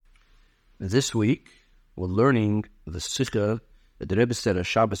This week, we're learning the Sicha that the Rebbe said on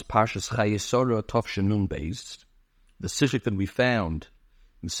Shabbos Parshas Chayei Tov Shenun Beis. The Sicha that we found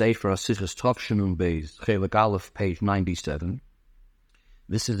in Sefer HaSichas Tov Shenun Beis, Chelik Aleph, page 97.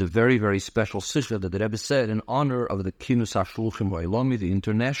 This is a very, very special Sicha that the Rebbe said in honor of the Kinus HaShluchim HaOlami, the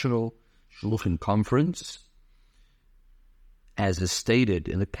International Shluchim Conference. As is stated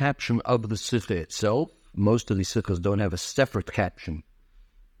in the caption of the Sicha itself, most of these Sichas don't have a separate caption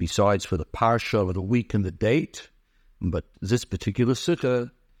besides for the parsha of the week and the date. But this particular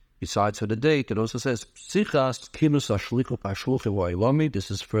Sicha, besides for the date, it also says Sichas Kinus HaShluchim HaOlami. This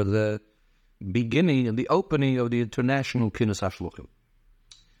is for the beginning and the opening of the International Kinus HaShluchim.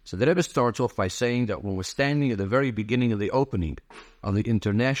 So the Rebbe starts off by saying that when we're standing at the very beginning of the opening of the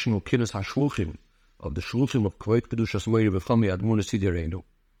International Kinus HaShluchim, of the Shluchim of Kvod Kedushas Moed V'chami Admor Nesiderenu,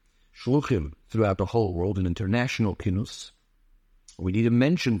 Shluchim throughout the whole world, an international Kinus, we need to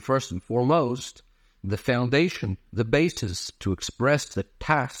mention first and foremost the foundation, the basis to express the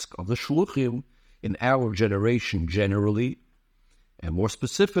task of the Shluchim in our generation generally, and more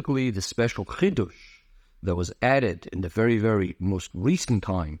specifically the special Chidush that was added in the very, very most recent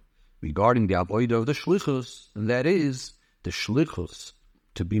time regarding the Avodah of the Shlichus, and that is the Shlichus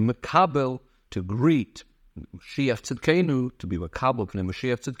to be Mekabel, to greet Mashiach Tzidkenu, to be Mekabel Pnei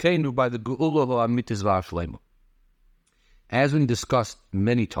Mashiach Tzidkenu by the Geula HaAmitis V'Hashlema. As we discussed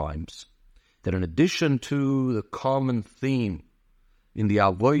many times, that in addition to the common theme in the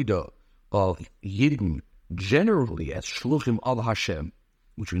Avodah of Yidden generally as Shluchim of Hashem,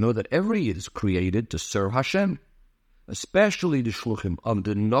 which we know that every Yid is created to serve Hashem, especially the Shluchim of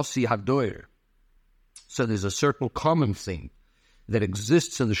the Nasi Hadoyer. So there's a certain common theme that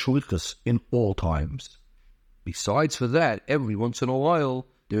exists in the Shlichus in all times. Besides for that, every once in a while,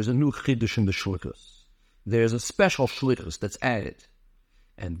 there's a new Chiddush in the Shlichus. There's a special Shlichus that's added.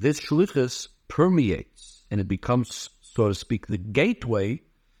 And this Shlichus permeates, and it becomes, so to speak, the gateway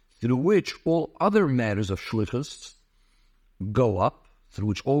through which all other matters of Shlichus go up, through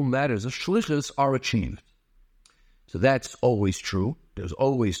which all matters of Shlichus are achieved. So that's always true. There's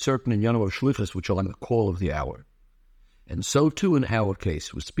always certain inyanim of Shlichus which are on the call of the hour. And so too in our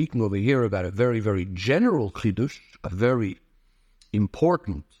case. We're speaking over here about a very, very general Chidush, a very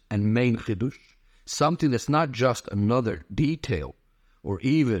important and main Chidush, something that's not just another detail or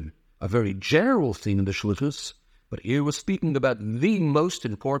even a very general thing in the Shlichus, but here we're speaking about the most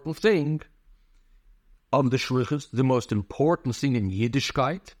important thing of the Shlichus, the most important thing in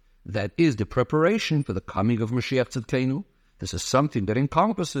Yiddishkeit, that is the preparation for the coming of Mashiach Tzidkenu. This is something that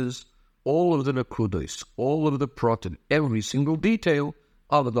encompasses all of the Nekudos, all of the Proton, every single detail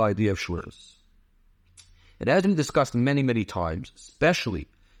of the idea of Shlichus. It has been discussed many, many times, especially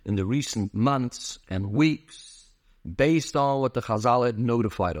in the recent months and weeks, based on what the Chazal had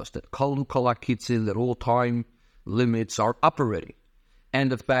notified us, that Kol Hakitzin, that all time limits are up already.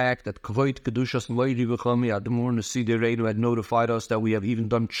 And the fact that Kvod Kedushas Moed V'chami Admor Nesiderenu had notified us that we have even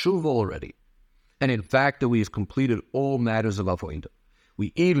done tshuva already. And in fact that we have completed all matters of Avodah.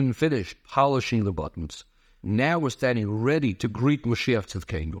 We even finished polishing the buttons. Now we're standing ready to greet Mashiach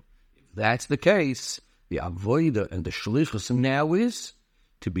Tzidkenu. If that's the case, the Avodah and the Shlichus now is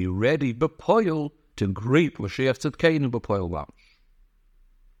to be ready, b'poil, to greet Mashiach Tzidkenu b'poil mamash.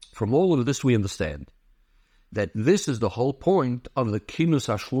 From all of this we understand that this is the whole point of the Kinus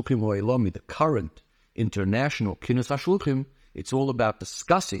HaShluchim HaOlami, the current international Kinus HaShluchim. It's all about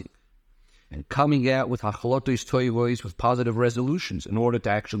discussing and coming out with hachalotos toivos, with positive resolutions in order to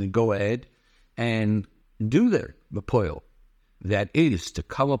actually go ahead and do their b'poil. That is, to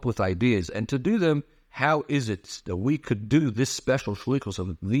come up with ideas and to do them. How is it that we could do this special shlichus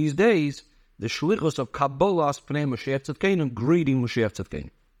of these days, the shlichus of Kabbalas Pnei Mashiach Tzidkenu, greeting Mashiach Tzidkenu?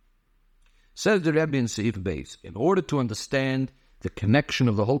 Says the Rebbe in Seif Beis, in order to understand the connection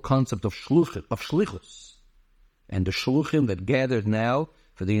of the whole concept of shlichus, and the shluchim that gathered now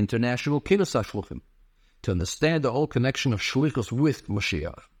for the international Kinus HaShluchim, to understand the whole connection of shlichus with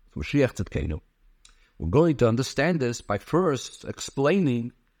Mashiach Tzidkenu, we're going to understand this by first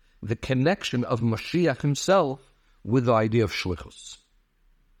explaining the connection of Mashiach himself with the idea of shlichus.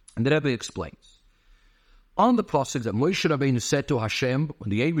 And the Rebbe explains, on the pasuk that Moshe Rabbeinu said to Hashem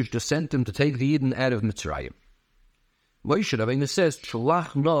when the Eibush sent him to take the Yidden out of Mitzrayim, Moshe Rabbeinu says,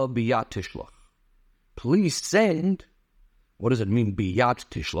 Shalach na biyat tishlach. Please send. What does it mean, biyat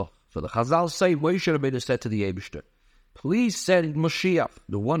tishlach? So the Chazal say, Moshe Rabbeinu said to the Eibush, please send Mashiach,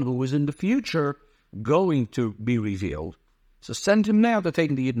 the one who is in the future going to be revealed. So send him now to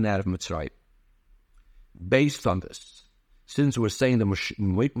take the Yidden out of Mitzrayim. Based on this, since we're saying that Moshe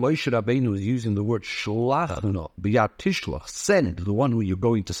Rabbeinu is using the word shalach, biyat tishlach, send, the one who you're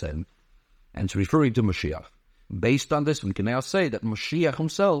going to send, and it's referring to Mashiach. Based on this, we can now say that Mashiach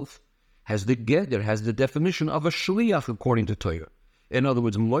himself has the definition of a shliach according to Torah. In other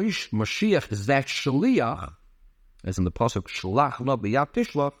words, Mashiach is that shliach, as in the pasuk Shlach lo b'yad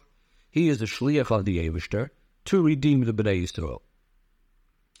tishlach. He is the shliach of the Eivishter to redeem the Bnei Yisrael.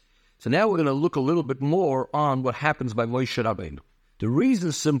 So now we're going to look a little bit more on what happens by Moshe Rabbeinu. The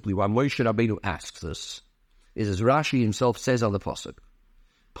reason simply why Moshe Rabbeinu asks this is, as Rashi himself says on the pasuk,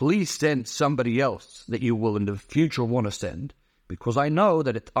 please send somebody else that you will in the future want to send, because I know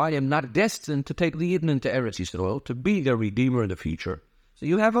that I am not destined to take the Yidden into Eretz Yisrael, to be their Redeemer in the future. So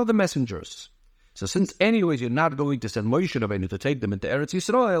you have other messengers. So since anyways you're not going to send Moshe Rabbeinu to take them into Eretz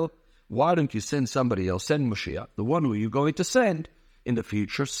Yisrael, why don't you send somebody else, send Mashiach, the one who you're going to send in the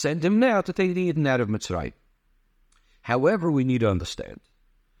future, send him now to take the Yidden out of Mitzrayim. However, we need to understand,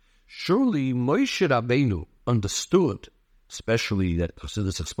 surely Moshe Rabbeinu understood, especially that, so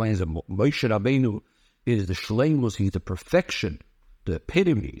this explains that Moshe Rabbeinu is the shleimus, he's the perfection, the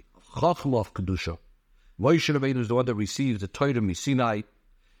epitome of Chachma of Kedusha. Moshe Rabbeinu is the one that receives the Torah Sinai,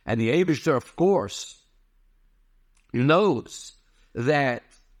 and the Eibishter, of course, knows that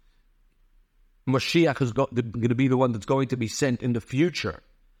Mashiach is going to be the one that's going to be sent in the future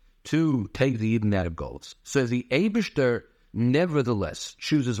to take the Yidden out of Golus. So the Eibishter nevertheless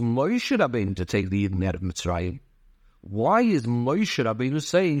chooses Moshe Rabbeinu to take the Yidden out of Mitzrayim. Why is Moshe Rabbeinu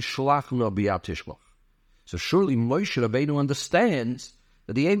saying Shlach lo b'yad tishlach? So surely Moshe Rabbeinu understands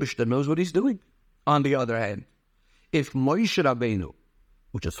that the Eibishter knows what he's doing. On the other hand, if Moshe Rabbeinu,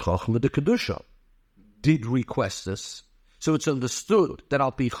 which is Chachma de Kedusha, did request this, so it's understood that I'll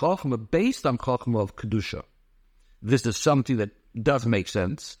be Chachma based on Chachma of Kedusha. This is something that does make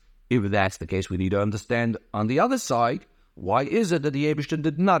sense. If that's the case, we need to understand on the other side, why is it that the Eibishter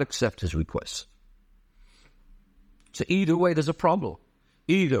did not accept his request? So either way, there's a problem.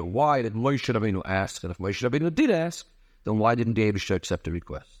 Either, why did Moshe Rabbeinu ask? And if Moshe Rabbeinu did ask, then why didn't the Eibishter accept the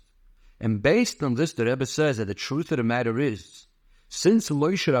request? And based on this, the Rebbe says that the truth of the matter is, since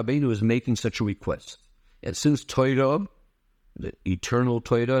Moshe Rabbeinu is making such a request, and since Torah, the eternal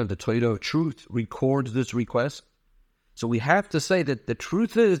Torah and the Torah of truth, records this request, so we have to say that the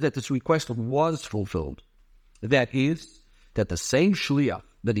truth is that this request was fulfilled. That is, that the same shliach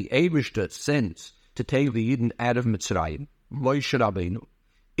that the Eibishter sends to take the Yidden out of Mitzrayim, Moshe Rabbeinu,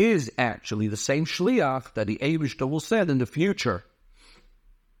 is actually the same shliach that the Eibishter will send in the future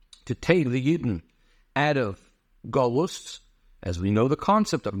to take the Yidden out of Golus. As we know the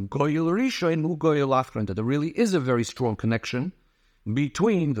concept of Goyel Rishon and Goyel Achron, that there really is a very strong connection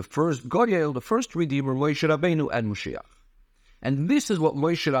between the first Goyel, the first Redeemer, Moshe Rabbeinu, and Mashiach. And this is what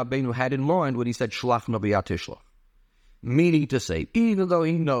Moshe Rabbeinu had in mind when he said Shlach lo b'yad tishlach. Meaning to say, even though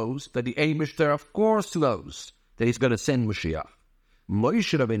he knows that the Eibishter, of course, knows that he's going to send Mashiach,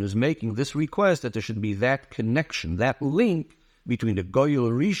 Moshe Rabbeinu is making this request that there should be that connection, that link between the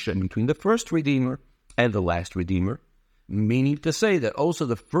Goyel Rishon, between the first Redeemer and the last Redeemer. Meaning to say that also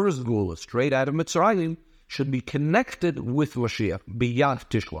the first Geula, straight out of Mitzrayim, should be connected with Mashiach, b'yad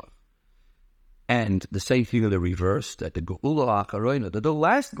tishlach. And the same thing in the reverse, that the Geula Acharona, that the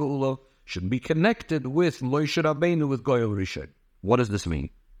last Geula should be connected with Moshe Rabbeinu, with Goyel Rishon. What does this mean?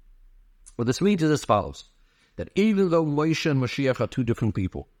 Well, this means is as follows, that even though Moshe and Mashiach are two different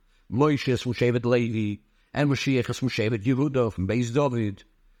people, Moshe is from Shevet Levi, and Mashiach is from Shevet Yehuda, from Beis David,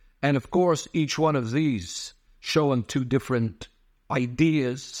 and of course each one of these showing two different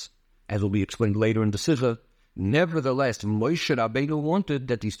ideas, as will be explained later in the Sicha. Nevertheless, Moshe Rabbeinu wanted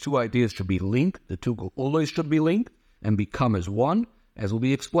that these two ideas should be linked, the two Geulos should be linked, and become as one, as will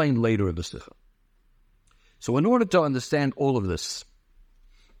be explained later in the Sicha. So in order to understand all of this,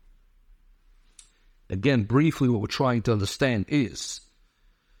 again, briefly what we're trying to understand is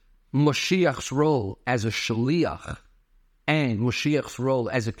Mashiach's role as a shaliach and Mashiach's role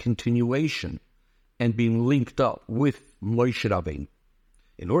as a continuation and being linked up with Moshe Rabbeinu.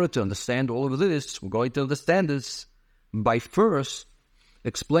 In order to understand all of this, we're going to understand this by first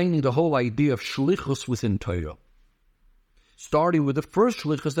explaining the whole idea of shlichus within Torah. Starting with the first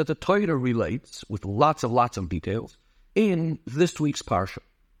shlichus that the Torah relates with lots of details in this week's parsha.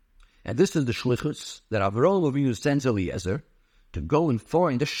 And this is the shlichus that Avraham Avinu sends Eliezer to go and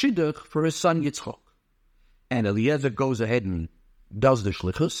find a shidduch for his son Yitzchak. And Eliezer goes ahead and does the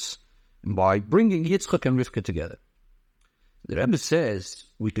shlichus by bringing Yitzchak and Rivka together. The Rebbe says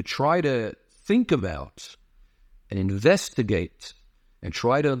we could try to think about and investigate and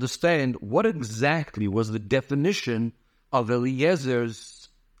try to understand what exactly was the definition of Eliezer's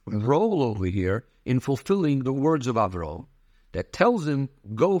role over here in fulfilling the words of Avraham that tells him,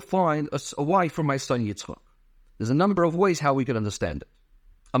 go find a wife for my son Yitzchak. There's a number of ways how we can understand it.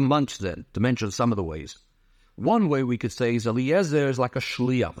 amongst them, to mention some of the ways. One way we could say is Eliezer is like a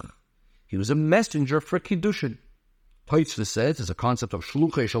shliach. He was a messenger for Kiddushin. Tosfos says there's a concept of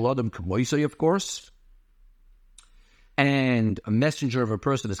shluchei shel adam k'moisei, of course. And a messenger of a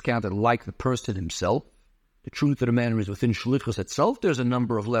person is counted like the person himself. The truth of the matter is within shlichus itself, there's a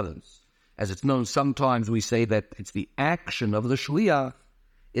number of levels. As it's known, sometimes we say that it's the action of the shliach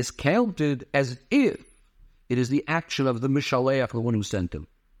is counted as if it is the action of the mishaleach, the one who sent him.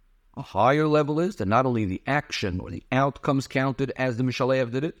 A higher level is that not only the action or the outcomes counted as the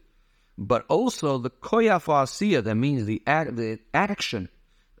mishaleach did it, but also the koyaf asiyah, that means the action,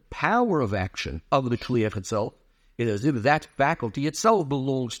 the power of action of the shliach itself. It is as if that faculty itself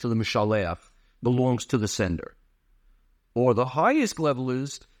belongs to the mishaleach, belongs to the sender. Or the highest level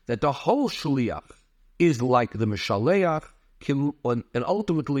is that the whole shliach is like the mishaleach, and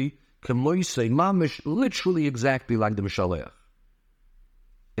ultimately, kemoisei mamish, literally exactly like the mishaleach.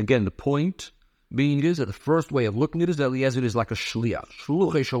 Again, the point being is that the first way of looking at it is that Eliezer is like a shliach,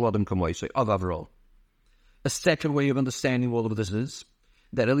 shluchei shel adam kemoisei, of Avraham. A second way of understanding all of this is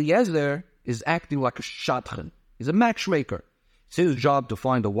that Eliezer is acting like a shadchan. He's a matchmaker. It's his job to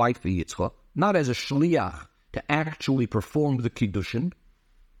find a wife for Yitzchak, not as a shliach to actually perform the kiddushin,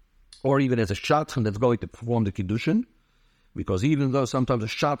 or even as a shadchan that's going to perform the kiddushin, because even though sometimes a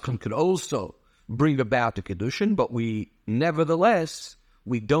shadchan could also bring about the kiddushin, but we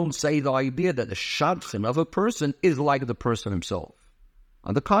don't say the idea that the shadchan of a person is like the person himself.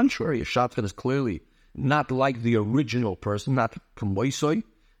 On the contrary, a shadchan is clearly not like the original person, not k'moisoi,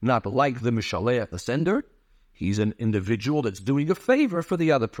 not like the mishaleach, the sender. He's an individual that's doing a favor for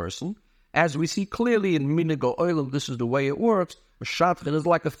the other person. As we see clearly in Minigo Oilam, this is the way it works. A shadchan is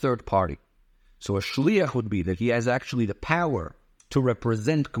like a third party. So a shliach would be that he has actually the power to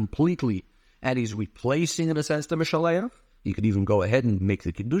represent completely, and he's replacing, in a sense, the mishaleach. He could even go ahead and make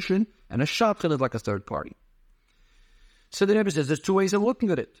the kiddushin, and a shadchan is like a third party. So the Rebbe says there's two ways of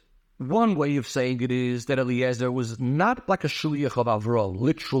looking at it. One way of saying it is that Eliezer was not like a shliach of Avraham,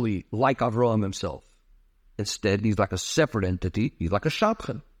 literally like Avraham himself. Instead, he's like a separate entity. He's like a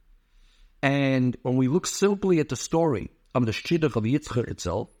shadchan. And when we look simply at the story of the shidduch of Yitzchak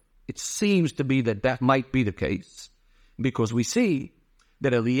itself, it seems to be that might be the case, because we see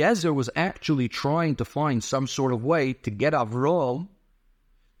that Eliezer was actually trying to find some sort of way to get Avraham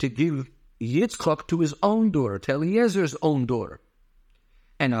to give Yitzchak to his own daughter, to Eliezer's own daughter.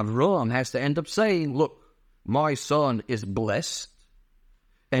 And Avraham has to end up saying, look, my son is blessed,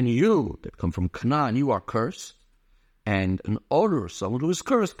 and you that come from Canaan, you are cursed. And an odor, someone who is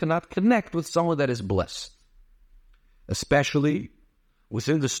cursed, cannot connect with someone that is blessed. Especially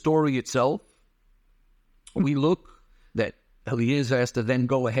within the story itself, we look that Eliezer has to then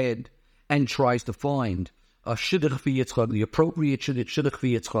go ahead and tries to find a shidduch for Yitzchak, the appropriate shidduch for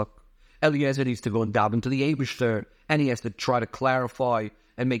Yitzchak. Eliezer needs to go and dive into the Eibishter, and he has to try to clarify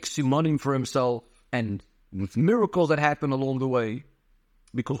and make simanim for himself, and with miracles that happen along the way.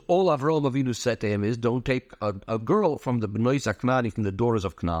 Because all Avraham Avinu said to him is, don't take a girl from the Bnei Zaknani, from the daughters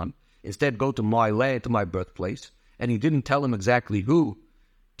of Canaan. Instead, go to my land, to my birthplace. And he didn't tell him exactly who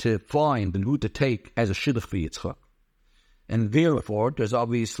to find and who to take as a shidduch for Yitzchak. And therefore, there's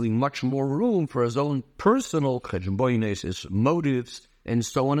obviously much more room for his own personal cheshbonos, his motives, and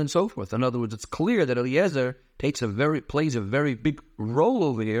so on and so forth. In other words, it's clear that Eliezer plays a very big role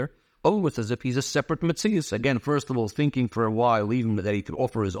over here, almost as if he's a separate Metzius. Again, first of all, thinking for a while even that he could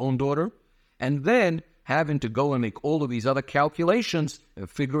offer his own daughter, and then having to go and make all of these other calculations and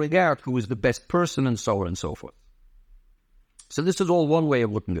figuring out who is the best person and so on and so forth. So this is all one way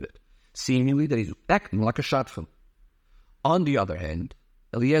of looking at it, seemingly that he's acting like a shadchan. On the other hand,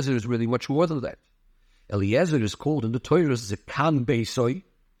 Eliezer is really much more than that. Eliezer is called in the Torah as Zekan Beisoi,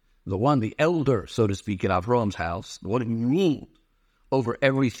 the elder, so to speak, in Avraham's house, the one who ruled over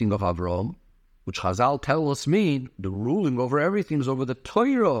everything of Avraham, which Chazal tell us mean the ruling over everything is over the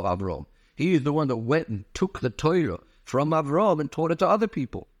Torah of Avraham. He is the one that went and took the Torah from Avraham and taught it to other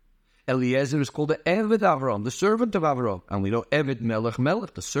people. Eliezer is called the Eved Avraham, the servant of Avraham. And we know Eved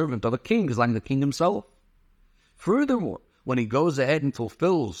Melech, the servant of a king, is like the king himself. Furthermore, when he goes ahead and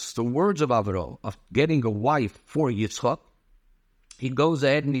fulfills the words of Avraham of getting a wife for Yitzchak, he goes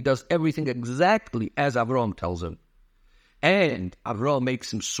ahead and he does everything exactly as Avraham tells him. And Avraham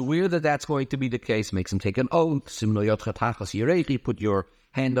makes him swear that that's going to be the case, makes him take an oath, put your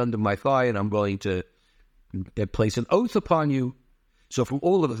hand under my thigh and I'm going to place an oath upon you. So from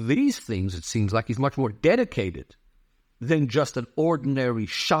all of these things, it seems like he's much more dedicated than just an ordinary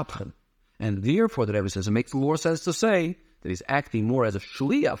shadchan. And therefore, the Rebbe says, it makes more sense to say that he's acting more as a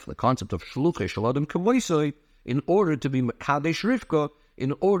shliach, the concept of shluchei shel adam k'moisei, in order to be Mekadesh Rivka,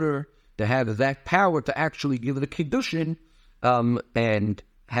 in order to have that power to actually give the Kiddushin and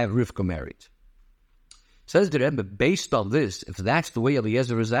have Rivka married. Says the Rebbe, based on this, if that's the way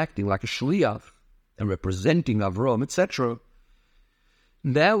Eliezer is acting, like a shliach and representing Avram, etc.,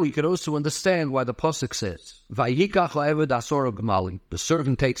 now we can also understand why the pasuk says, "Vayikach ha'eved asor gemalim." The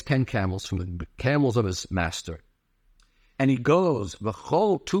servant takes 10 camels from the camels of his master, and he goes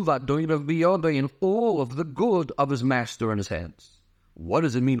v'chol tuvat doinav biyodai, in all of the good of his master in his hands. What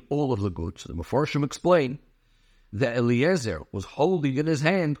does it mean, all of the good? So the Mefarshim explain that Eliezer was holding in his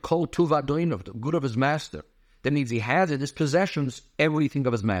hand kol tuvat doinav, the good of his master. That means he has in his possessions everything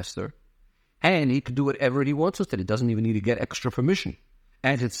of his master, and he can do whatever he wants with it. He doesn't even need to get extra permission.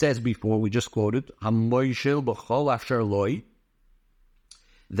 As it says before, we just quoted, HaMoishel b'chol asher loi,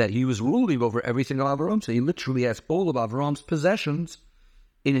 that he was ruling over everything of Avram. So he literally has all of Avram's possessions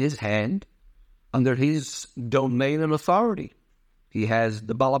in his hand, under his domain and authority. He has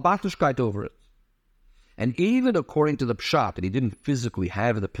the balabatushkeit over it. And even according to the pshat, that he didn't physically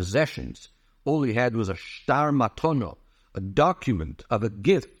have the possessions, all he had was a shtar matono, a document of a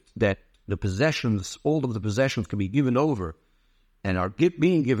gift that the possessions, all of the possessions can be given over, and are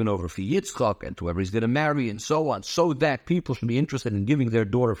being given over for Yitzchak and to whoever he's going to marry and so on, so that people should be interested in giving their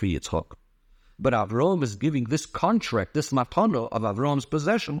daughter for Yitzchak. But Avram is giving this contract, this matana of Avram's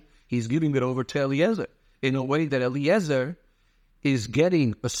possession, he's giving it over to Eliezer, in a way that Eliezer is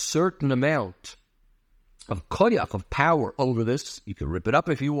getting a certain amount of koyach, of power over this. You can rip it up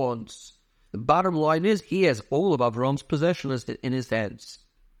if he wants. The bottom line is, he has all of Avram's possessions in his hands.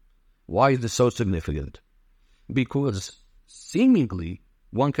 Why is this so significant? Because seemingly,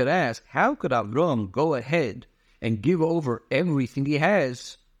 one could ask, how could Avram go ahead and give over everything he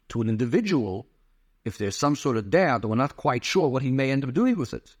has to an individual if there's some sort of doubt and we're not quite sure what he may end up doing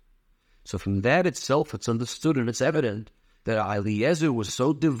with it? So from that itself, it's understood and it's evident that Eliezer was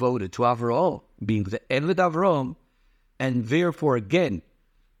so devoted to Avram, being the Eved Avram, and therefore, again,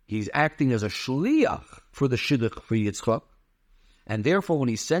 he's acting as a shliach for the shidduch for Yitzchak. And therefore, when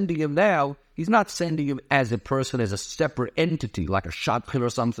he's sending him now, he's not sending him as a person, as a separate entity, like a shadchan or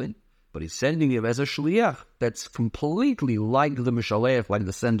something, but he's sending him as a shliach that's completely like the Mishalech, like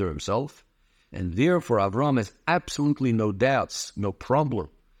the sender himself. And therefore, Avram has absolutely no doubts, no problem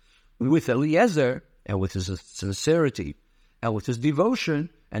with Eliezer and with his sincerity and with his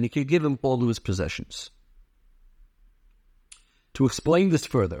devotion, and he can give him all of his possessions. To explain this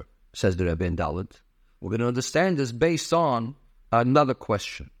further, says the Rebbe in Dalet, we're going to understand this based on another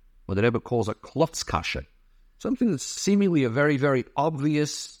question, what the Rebbe calls a klotz kasha, something that's seemingly a very, very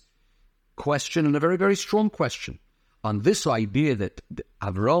obvious question and a very, very strong question on this idea that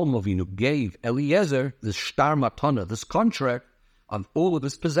Avraham Avinu gave Eliezer this shtar matana, this contract of all of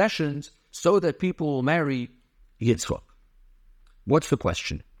his possessions, so that people will marry Yitzchak. What's the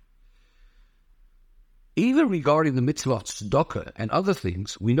question? Even regarding the mitzvah tzedakah and other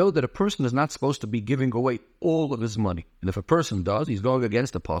things, we know that a person is not supposed to be giving away all of his money. And if a person does, he's going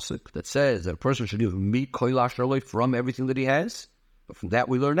against the pasuk that says that a person should give mi kol asher from everything that he has. But from that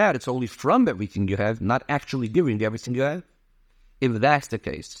we learn out it's only from everything you have, not actually giving everything you have. If that's the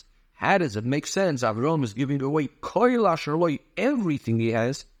case, how does it make sense Avram is giving away kol asher everything he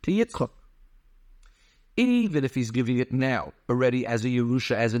has to Yitzchak? Even if he's giving it now, already as a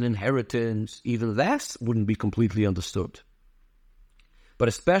Yerusha, as an inheritance, even that wouldn't be completely understood. But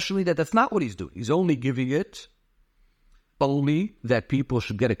especially that's not what he's doing. He's only giving it only that people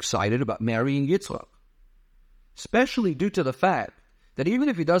should get excited about marrying Yitzchak. Especially due to the fact that even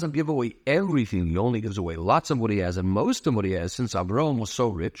if he doesn't give away everything, he only gives away lots of what he has, and most of what he has, since Abraham was so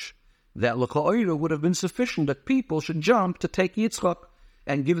rich, that l'cha'ira would have been sufficient that people should jump to take Yitzchak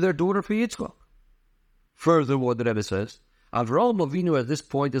and give their daughter for Yitzchak. Furthermore, the Rebbe says, Avraham Avinu at this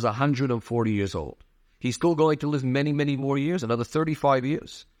point is 140 years old. He's still going to live many, many more years, another 35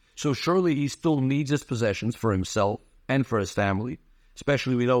 years. So surely he still needs his possessions for himself and for his family.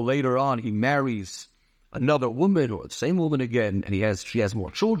 Especially we know later on he marries another woman or the same woman again, and she has more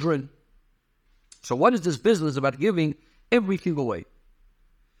children. So what is this business about giving everything away?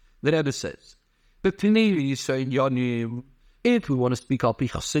 The Rebbe says, if we want to speak al pi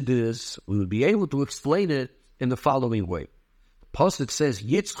Chassidus, we will be able to explain it in the following way. The pasuk says,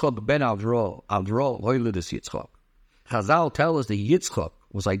 Yitzchak ben Avro hoylidus Yitzchak. Chazal tell us that Yitzchak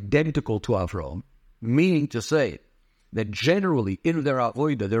was identical to Avram, meaning to say that generally in their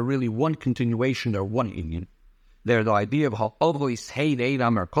avoida, they're really one continuation, they're one union. They're the idea of how always hey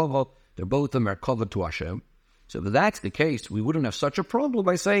merkava, they're both a merkava to Hashem. So if that's the case, we wouldn't have such a problem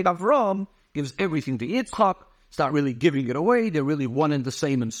by saying Avram gives everything to Yitzchak. It's not really giving it away. They're really one and the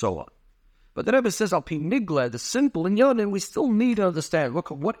same and so on. But the Rebbe says, Al Pi Nigla, the simple in Yonim, we still need to understand, look,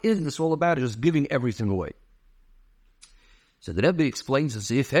 what is this all about? It's just giving everything away. So the Rebbe explains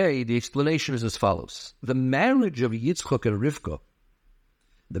as if, hey, the explanation is as follows. The marriage of Yitzchak and Rivka,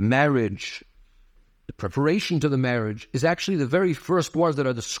 the preparation to the marriage, is actually the very first ones that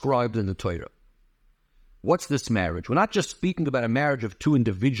are described in the Torah. What's this marriage? We're not just speaking about a marriage of two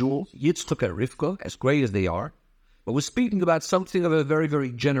individuals, Yitzchak and Rivka, as great as they are, but we're speaking about something of a very,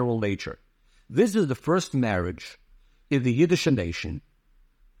 very general nature. This is the first marriage in the Yiddish nation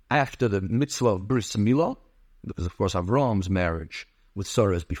after the mitzvah of Bris Milah, because of course Avraham's marriage with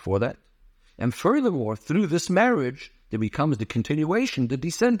Sarah is before that. And furthermore, through this marriage, there becomes the continuation, the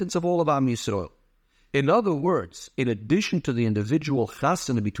descendants of all of Am Yisrael. In other words, in addition to the individual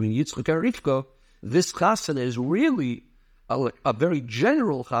chasana between Yitzchak and Rivka, this chasana is really a very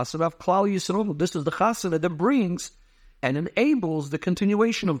general chasana of Klal Yisrael. This is the chasana that brings and enables the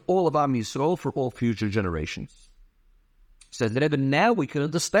continuation of all of Am Yisrael for all future generations. Says the Rebbe, now we can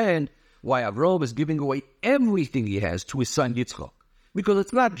understand why Avraham is giving away everything he has to his son Yitzchak. Because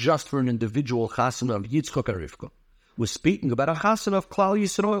it's not just for an individual chasana of Yitzchak and Rivka. We're speaking about a chasana of Klal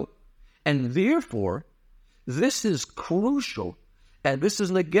Yisrael. And therefore, this is crucial. And this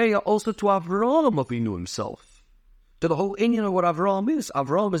is negeya also to Avraham Avinu himself. To the whole inyan of what Avraham is.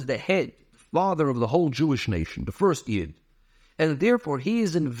 Avraham is the head, father of the whole Jewish nation, the first Yid. And therefore, he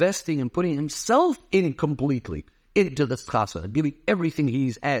is investing and putting himself in completely into this chasana, giving everything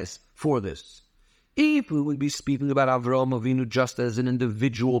he has for this. If we would be speaking about Avraham Avinu just as an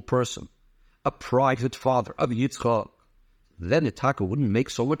individual person, a private father of Yitzchak, then the taka wouldn't make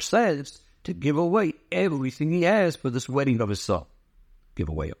so much sense to give away everything he has for this wedding of his son. Give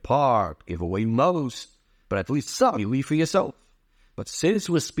away a part, give away most, but at least some you leave for yourself. But since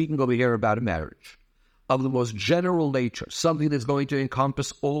we're speaking over here about a marriage of the most general nature, something that's going to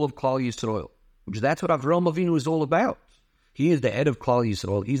encompass all of Klal Yisrael, which that's what Avraham Avinu is all about. He is the head of Klal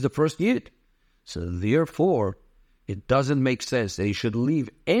Yisrael. He's the first Yid. So therefore, it doesn't make sense that he should leave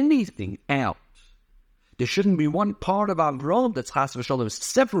anything out. There shouldn't be one part of Avraham that's chas v'shalom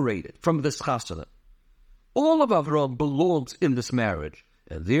separated from this chasana. All of Avraham belongs in this marriage,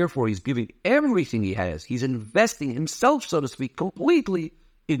 and therefore he's giving everything he has. He's investing himself, so to speak, completely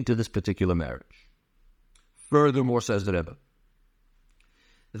into this particular marriage. Furthermore, says the Rebbe,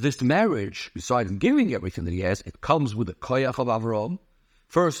 this marriage, besides giving everything that he has, it comes with the koyach of Avraham.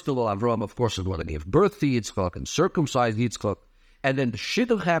 First of all, Avraham, of course, is going to give birth to Yitzchak and circumcise Yitzchak. And then the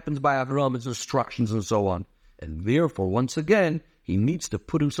shidduch happens by Avraham, instructions and so on. And therefore, once again, he needs to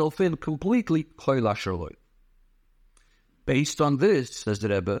put himself in completely. Based on this, says the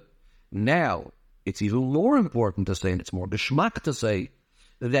Rebbe, now it's even more important to say, and it's more geschmack to say,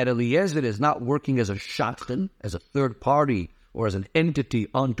 that Eliezer is not working as a shadchan, as a third party, or as an entity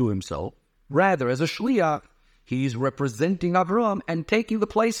unto himself. Rather, as a shliach, he's representing Avraham and taking the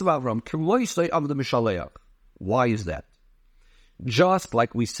place of Avraham, k'moisei of the Mishaleach. Why is that? Just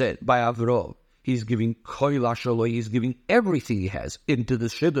like we said, by Avraham, he's giving koil hashaloi, he's giving everything he has into the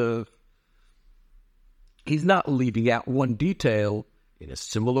shidduch. He's not leaving out one detail. In a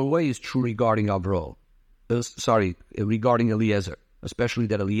similar way is true regarding Avraham. Regarding Eliezer, especially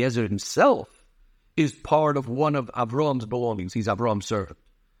that Eliezer himself is part of one of Avraham's belongings. He's Avraham's servant.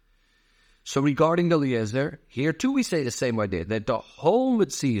 So regarding Eliezer, here too we say the same idea, that the whole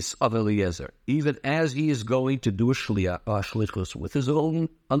mitzvahs of Eliezer, even as he is going to do a shlichus with his own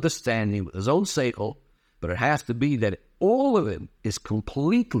understanding, with his own seichel, but it has to be that all of him is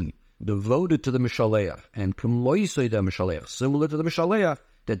completely devoted to the Mishaleach, and k'moisei the Mishaleach, similar to the Mishaleach,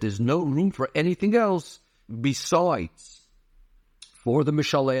 that there's no room for anything else besides for the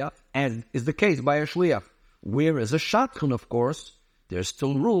Mishaleach, and is the case by a shliach. Whereas a shadchan, of course, there's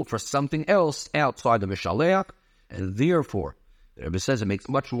still room for something else outside the Mishaleach, and therefore, the Rebbe says it makes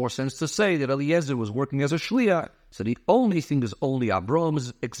much more sense to say that Eliezer was working as a shliach, so the only thing is only Avraham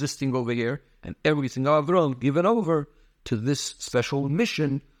is existing over here, and everything of Avraham given over to this special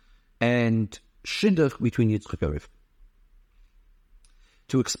mission and shidduch between Yitzchak and Rivka.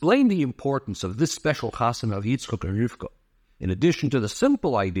 To explain the importance of this special chasana of Yitzchak and Rivka, in addition to the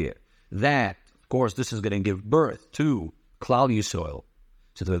simple idea that, of course, this is going to give birth to Klal Yisrael.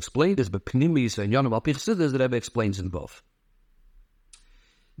 So to explain this, but Pnimis and Yonim Al Pi Chassidus, the Rebbe explains in both.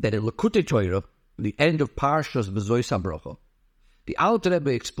 That in Lekutei Torah, the end of Parshas Bezois HaBrocha, the Alter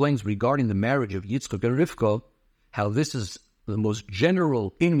Rebbe explains regarding the marriage of Yitzchak and Rivka, how this is the most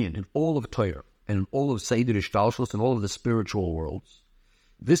general inyan in all of Torah, and in all of Seder Ishtalshus, and all of the spiritual worlds.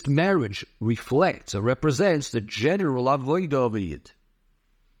 This marriage reflects or represents the general avodah of a Yid.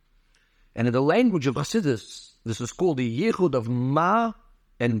 And in the language of Chassidus, this is called the yichud of ma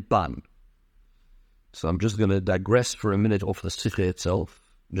and ban. So I'm just going to digress for a minute off the Sicha itself,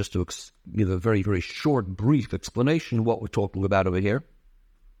 just to give a very, very short, brief explanation of what we're talking about over here.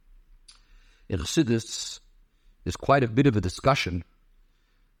 In Chassidus, there's quite a bit of a discussion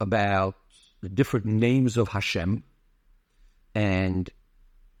about the different names of Hashem, and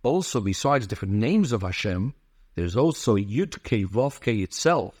also besides different names of Hashem, there's also Yud-Kei Vav-Kei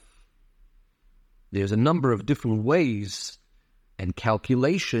itself. There's a number of different ways and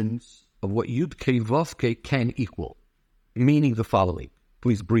calculations of what Yud-Kei Vav-Kei can equal, meaning the following,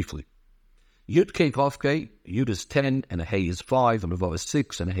 please briefly. Yud-Kei Vav-Kei, Yud is 10, and a Hey is 5, and a Vav is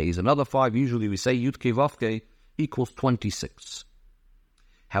 6, and a Hey is another 5. Usually we say Yud-Kei Vav-Kei equals 26.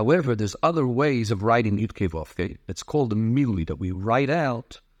 However, there's other ways of writing Yud-Kei Vav-Kei. It's called a mili, that we write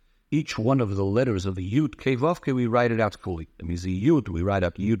out each one of the letters of the Yud-Kei Vav-Kei, we write it out fully. That means the Yud, we write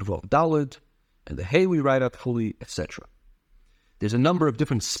out Yud Vav Daled, and the Hey we write out fully, etc. There's a number of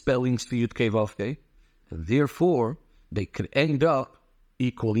different spellings for Yud-Kei Vav-Kei, and therefore they could end up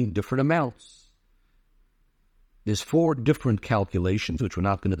equaling different amounts. There's 4 different calculations, which we're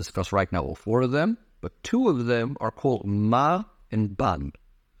not going to discuss right now, all 4 of them, but 2 of them are called Ma and Ban.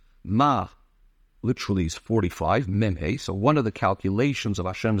 Ma literally is 45, Mem-He, so one of the calculations of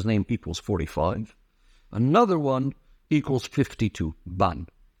Hashem's name equals 45. Another one equals 52, Ban.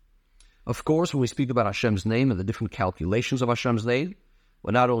 Of course, when we speak about Hashem's name and the different calculations of Hashem's name,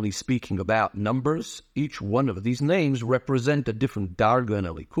 we're not only speaking about numbers. Each one of these names represent a different darga and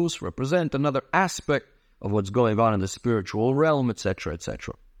elikus, represent another aspect of what's going on in the spiritual realm, etc.,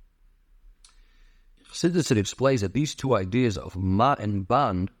 etc. Chassidus, it explains that these 2 ideas of Ma and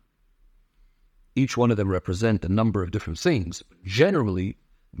Ban, each one of them represent a number of different things. Generally,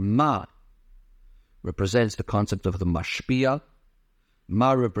 Ma represents the concept of the mashpia.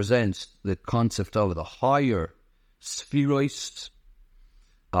 Ma represents the concept of the higher spheroids.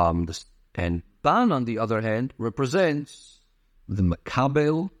 And Ban, on the other hand, represents the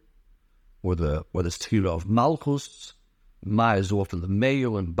makabel, or the sphera of malchus. Ma is often the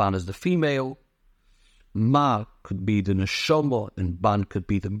male, and Ban is the female. Ma could be the neshama, and Ban could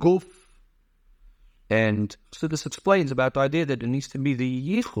be the guf. And so this explains about the idea that there needs to be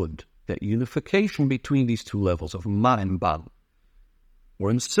the yichud, that unification between these 2 levels of Ma and Ban. Or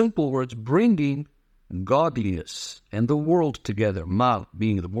in simple words, bringing godliness and the world together. Ma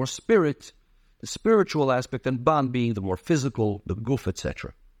being the more spirit, the spiritual aspect, and Ban being the more physical, the guf,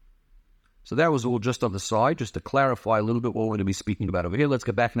 etc. So that was all just on the side, just to clarify a little bit what we're going to be speaking about over here. Let's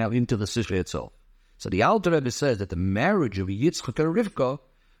get back now into the Sicha itself. So the Alter Rebbe says that the marriage of Yitzchak and Rivka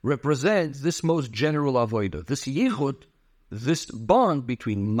represents this most general avodah, this yichud, this bond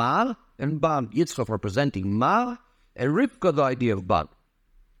between Ma and Ban. Yitzchak representing Ma, and Rivka the idea of Ban,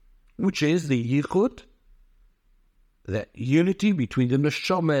 which is the yichud, that unity between the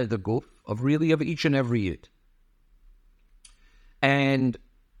neshama and the guf of each and every yid. And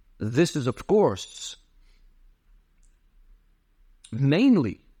this is, of course,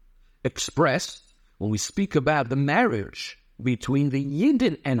 mainly expressed when we speak about the marriage between the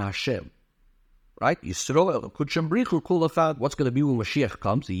Yidden and Hashem. Right? Yisrael, Kudshem Brichu, Kulafad, what's going to be when Mashiach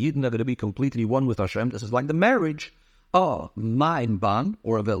comes? The Yidden are going to be completely one with Hashem. This is like the marriage of Ma and Ban,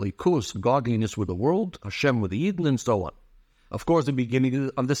 or of Elikus, godliness with the world, Hashem with the Yidden, and so on. Of course, the beginning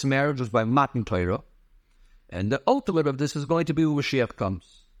of this marriage was by Matan Torah, and the ultimate of this is going to be when Mashiach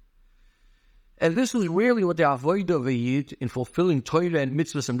comes. And this is really what the avodah of a Yid in fulfilling Torah and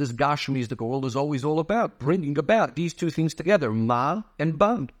mitzvahs and this Gashmis the world is always all about, bringing about these 2 things together, Ma and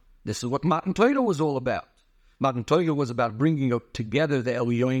Ban. This is what Matan Torah was all about. Matan Torah was about bringing together the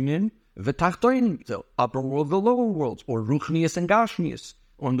Elyonim, V'tachtonim, the upper world, the lower worlds, or Ruchnius and Gashmius,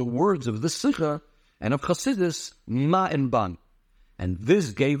 or in the words of the Sicha and of Chassidus, Ma and Ban. And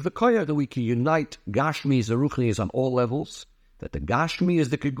this gave the koyah that we can unite Gashmius and Ruchnius on all levels, that the Gashmi is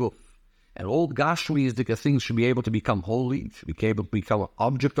the keguf, and all Gashmi is the things should be able to become holy, should be able to become an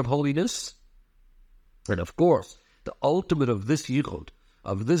object of holiness. And of course, the ultimate of this yichud,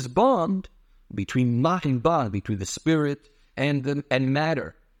 of this bond between Ma and Ban, between the spirit and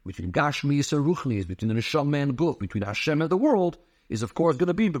matter, between Gashmius and Ruchnius, between the Neshama and Guf, between Hashem and the world, is of course going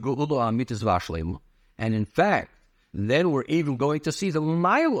to be Begulu Amitis Vashlem. And in fact, then we're even going to see the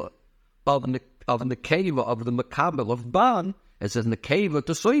Maila of the Nekeva, of the Makabel, of Ban, as in the Nekeva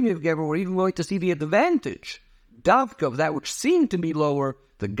to Soimiv Gever, we're even going to see the advantage, Davka, of that which seemed to be lower,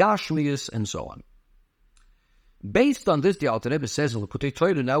 the Gashmius, and so on. Based on this, the Alter Rebbe says in L'Kutei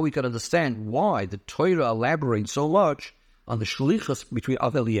Torah, now we can understand why the Torah elaborates so much on the shlichus between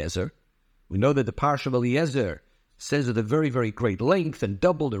of Eliezer. We know that the parsha of Eliezer says at a very, very great length and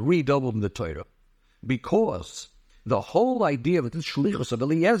doubled and redoubled in the Torah, because The whole idea of this shlichus of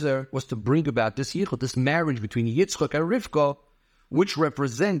Eliezer was to bring about this yichud, this marriage between Yitzchak and Rivka, which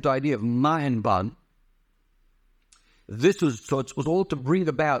represent the idea of ma and ban. It was all to bring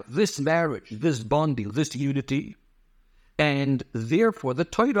about this marriage, this bonding, this unity. And therefore, the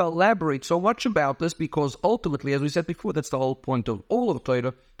Torah elaborates so much about this because ultimately, as we said before, that's the whole point of all of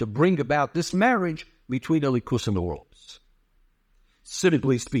Torah, to bring about this marriage between the likus and the worlds.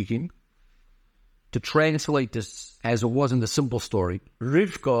 Simply speaking, to translate this as it was in the simple story,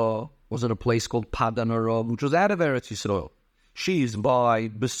 Rivka was in a place called Padan Aram, which was out of Eretz Yisrael. She's by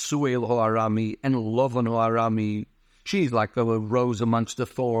Besuel HaOlami and Lovan HaOlami. She's like a rose amongst the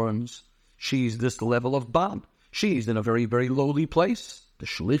thorns. She's this level of ban. She's in a very, very lowly place. The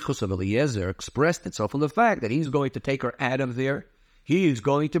shlichus of Eliezer expressed itself in the fact that he's going to take her out of there. He is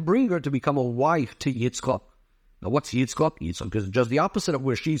going to bring her to become a wife to Yitzchak. Now, what's Yitzchak? Yitzchak is just the opposite of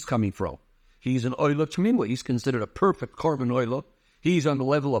where she's coming from. He's an oila tmima. He's considered a perfect carbon oila. He's on the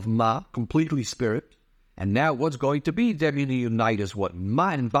level of ma, completely spirit. And now what's going to be, they're going to unite as what?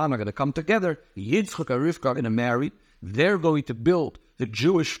 Ma and ban are going to come together. Yitzchak and Rivka are going to marry. They're going to build the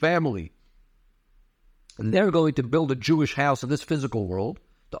Jewish family. And they're going to build a Jewish house in this physical world.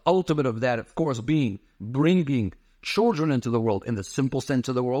 The ultimate of that, of course, being bringing children into the world in the simple sense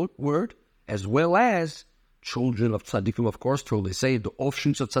of the word, as well as children of tzaddikim, of course. Truly say the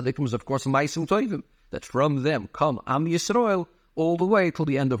offshoots of tzaddikim is, of course, ma'asim tovim, that from them come Am Yisrael all the way till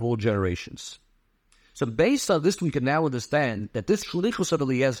the end of all generations. So based on this, we can now understand that this shlichus of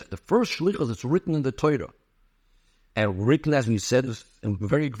Eliezer, the first shlichus that's written in the Torah, and written, as we said, in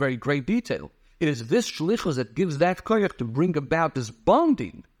very, very great detail, it is this shlichus that gives that koyach to bring about this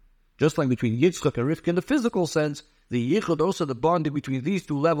bonding, just like between Yitzchak and Rivka in the physical sense, the yichud also the bonding between these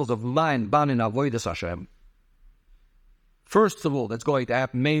two levels of ma and ban in avodas Hashem. First of all, that's going to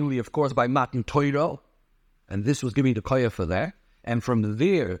happen mainly, of course, by Matan Torah, and this was giving the koyach for that, and from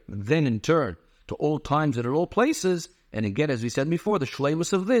there, then in turn, to all times and at all places, and again, as we said before, the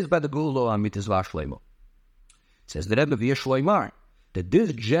shleimus of this by the Gulo Amitis Vashlemo. It says the Rebbe v'yesh loymar, that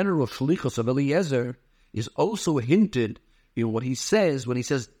this general shlichus of Eliezer is also hinted in what he says when he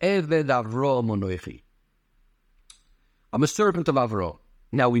says, Eved Avrom Onoichi. I'm a servant of Avrom.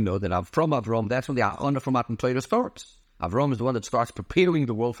 Now we know that from Avrom, that's when the honor from Matan Torah starts. Avrom is the one that starts preparing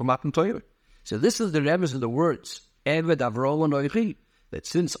the world for Matan Torah. So this is the remez in the words, Eved Avrom Onoichi, that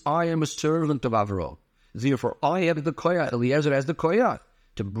since I am a servant of Avrom, therefore I have the koyach, Eliezer has the koyach,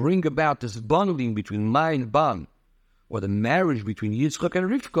 to bring about this bonding between ma and ban, or the marriage between Yitzchak and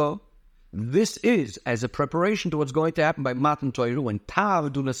Rivka. This is as a preparation to what's going to happen by Matan Torah when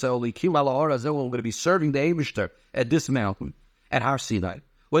Tav Dunaseoli Kim Ala Hor Hazeh, we're going to be serving the Eibishter at this mountain, at Har Sinai.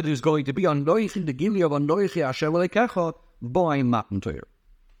 Whether it's going to be on Noichi, the Gili of Noichi Hashem Elekecha, by Matan Torah.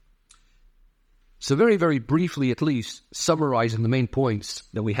 So very, very briefly at least, summarizing the main points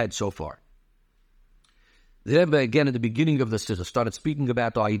that we had so far. The Rebbe, again, at the beginning of this, started speaking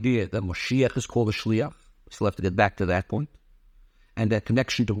about the idea that Moshiach is called a Shliach. We still have to get back to that point. And that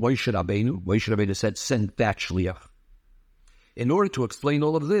connection to Moshe Rabbeinu said, send that Shliach. In order to explain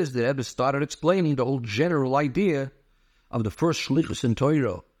all of this, the Rebbe started explaining the whole general idea of the first Shlichus in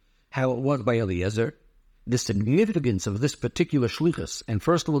Torah, how it was by Eliezer, the significance of this particular Shlichus, and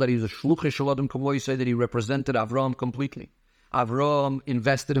first of all, that he was a Shluchah Shel Adam Kamo, say that he represented Avram completely. Avram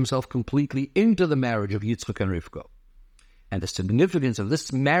invested himself completely into the marriage of Yitzchak and Rivka. And the significance of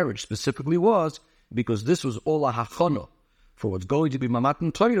this marriage specifically was because this was all a hachana for what's going to be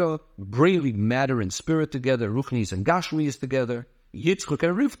Matan Torah, bringing matter and spirit together, Ruchnis and Gashmis together, Yitzchak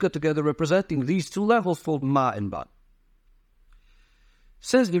and Rivka together, representing these two levels called Ma and Ban.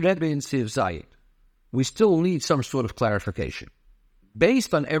 Says the Rebbe in Siv Zayit, we still need some sort of clarification.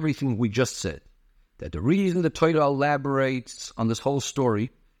 Based on everything we just said, that the reason the Torah elaborates on this whole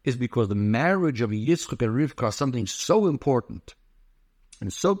story is because the marriage of Yitzchak and Rivka is something so important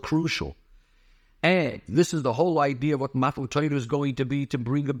and so crucial. And this is the whole idea of what Matan Torah is going to be, to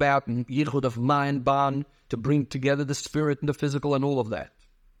bring about Yichud of Ma and Ban, to bring together the spirit and the physical and all of that.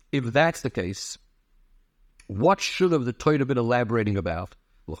 If that's the case, what should have the Torah been elaborating about?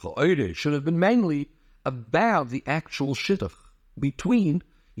 It should have been mainly about the actual shidduch between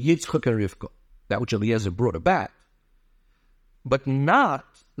Yitzchak and Rivka, that which Eliezer brought about, but not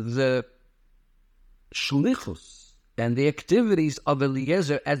the shlichus and the activities of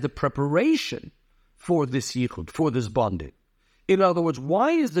Eliezer as the preparation for this yichud, for this bonding. In other words,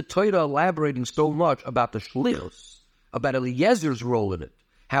 why is the Torah elaborating so much about the shlichus, about Eliezer's role in it,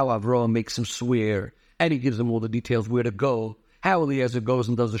 how Avraham makes him swear, and he gives them all the details where to go, how Eliezer goes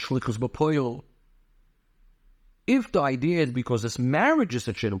and does the shlichus b'poil. If the idea is because this marriage is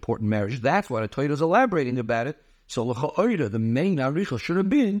such an important marriage, that's why the Torah is elaborating about it. So the main aricha should have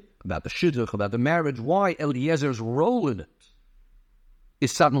been about the shidduch, about the marriage, why Eliezer's role in it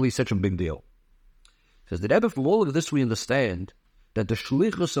is suddenly such a big deal. Says that ever from all of this we understand that the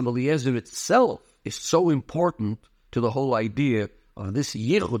shlichus of Eliezer itself is so important to the whole idea of this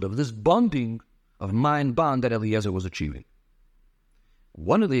yichud, of this bonding of mind bond that Eliezer was achieving.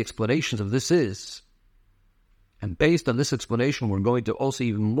 One of the explanations of this is, and based on this explanation, we're going to also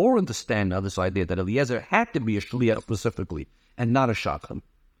even more understand now this idea that Eliezer had to be a shliach specifically and not a shadchan,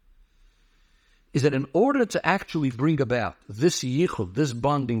 is that in order to actually bring about this yichud, this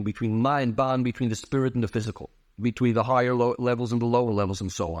bonding between mind bond, between the spirit and the physical, between the higher levels and the lower levels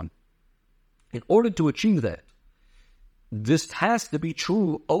and so on, in order to achieve that, this has to be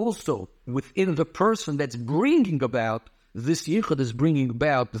true also within the person that's bringing about this yichud, is bringing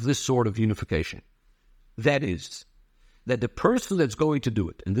about this sort of unification. That is, that the person that's going to do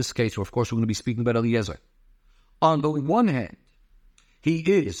it, in this case, of course, we're going to be speaking about Eliezer. On the one hand, he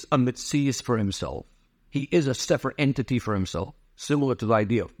is a mitzias for himself. He is a separate entity for himself, similar to the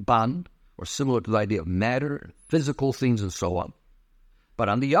idea of bond, or similar to the idea of matter, physical things, and so on. But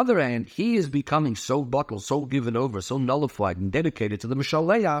on the other hand, he is becoming so buckled, so given over, so nullified and dedicated to the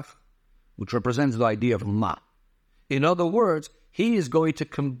Mishaleach, which represents the idea of Ma. In other words, he is going to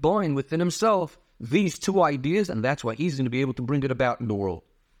combine within himself these two ideas, and that's why he's going to be able to bring it about in the world.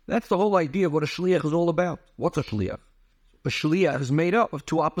 That's the whole idea of what a shliach is all about. What's a shliach? A shliach is made up of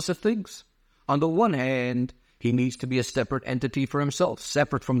two opposite things. On the one hand, he needs to be a separate entity for himself,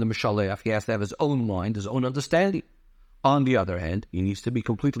 separate from the Mishaleach. He has to have his own mind, his own understanding. On the other hand, he needs to be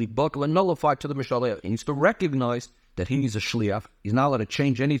completely buckled and nullified to the Mishaleach. He needs to recognize that he is a shliach. He's not allowed to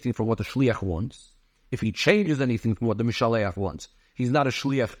change anything from what the shliach wants. If he changes anything from what the Mishaleach wants, he's not a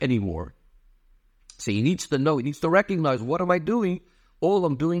shliach anymore. So he needs to know, he needs to recognize, what am I doing? All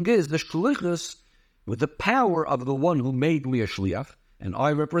I'm doing is the shlichus with the power of the one who made me a shliach, and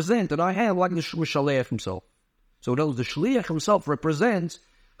I represent, and I have like the Mishaleach himself. So those the shliach himself represents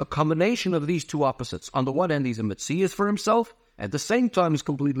a combination of these two opposites. On the one hand, he's a mitzias for himself, at the same time, he's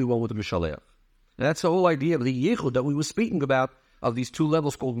completely one with the Mishaleach. And that's the whole idea of the yichud that we were speaking about, of these two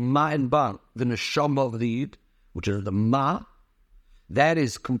levels called Ma and Ban, the neshama of the Yid, which is the Ma, that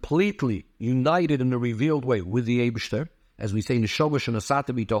is completely united in a revealed way with the Eibishter. As we say, neshama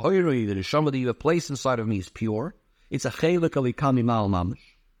shenasata b'tohori, the neshama that you have placed inside of me is pure. It's a chelik alikami mal mamish.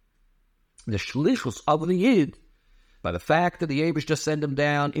 The shlichus of the Yid, by the fact that the Eibishter sent him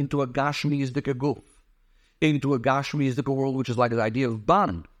down into a gashmiyisdik guf, into a gashmiyisdik world, which is like the idea of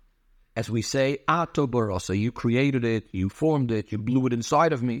ban. As we say, ato barasa, you created it, you formed it, you blew it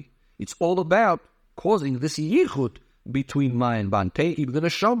inside of me. It's all about causing this yichud between ma and ban, taking the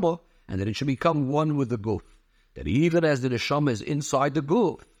neshama, and that it should become one with the guf. That even as the neshama is inside the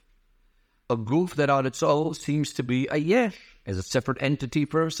guf, a guf that on its own seems to be a yesh, as a separate entity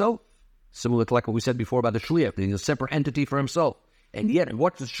for himself. Similar to like what we said before about the shliach, being a separate entity for himself. And yet,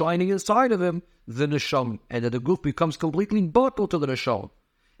 what's shining inside of him? The neshama. And that the guf becomes completely bottled to the neshama.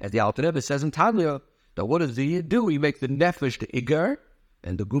 As the Alter Rebbe says in Tanya, that what does the Yid do? He makes the nefesh the igar,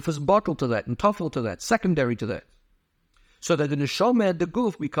 and the guf is bottled to that, and tuffled to that, secondary to that. So that the neshama and the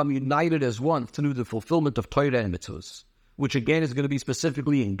guf become united as one through the fulfillment of Torah and mitzvahs, which again is going to be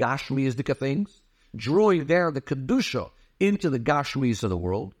specifically in Gashmiyisdika things, drawing down the Kedusha into the Gashmiyis of the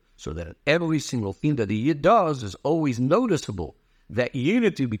world, so that every single thing that the Yid does is always noticeable, that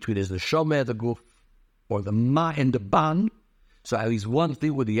unity between his neshama and the guf, or the ma and the ban. So how he's one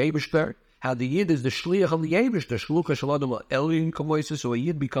thing with the Eibishter, how the Yid is the shliach of the Eibishter, shlucha shaladam elin kamoises, so a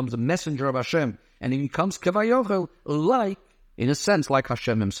Yid becomes a messenger of Hashem, and he becomes kevayochel, like, in a sense, like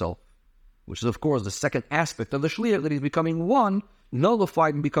Hashem himself, which is, of course, the second aspect of the shliach, that he's becoming one,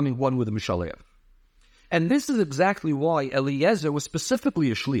 nullified and becoming one with the Mishaleach. And this is exactly why Eliezer was specifically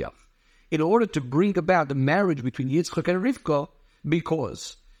a shliach, in order to bring about the marriage between Yitzchak and Rivka,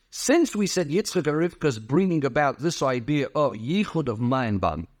 because since we said Yitzchak and Rivka is bringing about this idea of yichud of ma and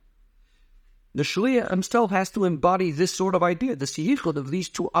ban, the shliach himself has to embody this sort of idea, this yichud of these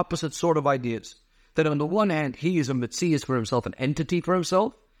two opposite sort of ideas. That on the one hand, he is a mitzias for himself, an entity for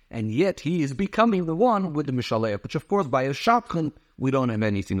himself, and yet he is becoming the one with the Mishaleach, which of course by a shadchan, we don't have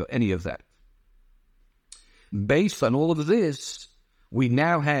any of that. Based on all of this, we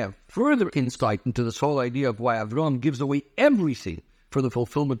now have further insight into this whole idea of why Avram gives away everything for the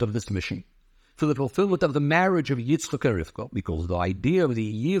fulfillment of this mission, for the fulfillment of the marriage of Yitzchak and Rivka, because the idea of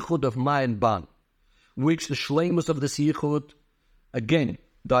the yichud of ma and ban, which the shleimus of this yichud, again,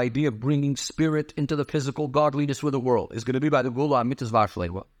 the idea of bringing spirit into the physical godliness with the world, is going to be by the gula mitzvah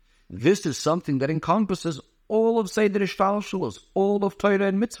shleima. This is something that encompasses all of Seder Ishtalshalos, all of Torah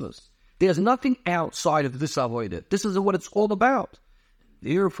and mitzvahs. There's nothing outside of this avodah. This is what it's all about.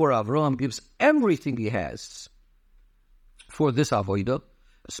 Therefore, Avraham gives everything he has for this avodah,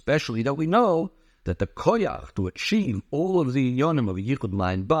 especially that we know that the koyach to achieve all of the inyanim of Yichud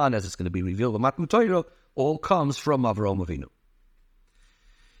Ma'in Ban, as it's going to be revealed in Matan Torah, all comes from Avraham Avinu.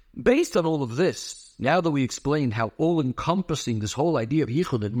 Based on all of this, now that we explained how all-encompassing this whole idea of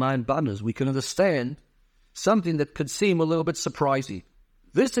Yichud and Ma'in Ban is, we can understand something that could seem a little bit surprising.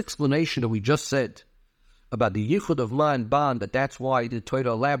 This explanation that we just said about the Yichud of Ma'in Ban, that's why the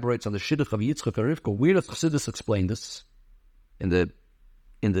Torah elaborates on the Shidduch of Yitzchak and Rivka. Where does Chassidus explain this? In the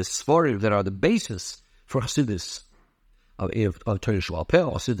Sforim that are the basis for Chassidus of Torah Sheba'al Peh,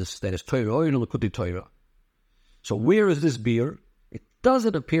 Chassidus that is Torah Oyer and Likutei Torah. So where is this beer? It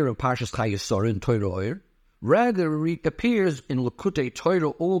doesn't appear in Parshas Chayei in Torah Oyer. Rather, it appears in Likutei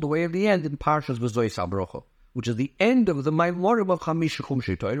Torah all the way at the end in Parshas V'zois HaBrocha, which is the end of the Maimorim of Chamisha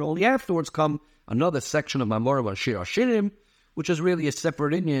Chumshei Torah. Only afterwards come another section of Maimorim on Shir HaShirim, which is really a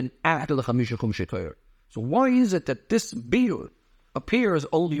separate Inyan after the Chamisha Chumshei Torah. So why is it that this beer appears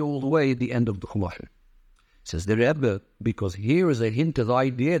only all the way at the end of the Chumash? Says the Rebbe, because here is a hint of the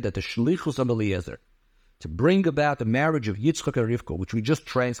idea that the Shlichus of Eliezer, to bring about the marriage of Yitzchak and Rivka, which we just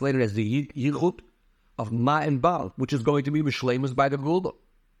translated as the Yichud of Ma'in Ban, which is going to be Mishlemus by the Gula.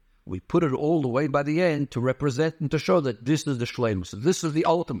 We put it all the way by the end to represent and to show that this is the Shlemus. This is the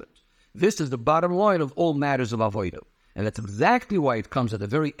ultimate. This is the bottom line of all matters of Avodah. And that's exactly why it comes at the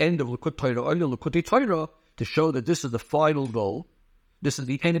very end of Likutei Torah, to show that this is the final goal. This is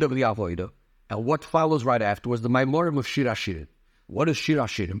the end of the Avodah. And what follows right afterwards, the Maimorim of Shir HaShirim. What is Shir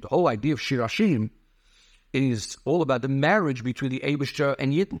HaShirim? The whole idea of Shir HaShirim is all about the marriage between the Eibishter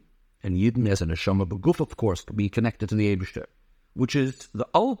and Yidden. And Yidden, as an Neshama B'guf, of course, to be connected to the Eibishter, which is the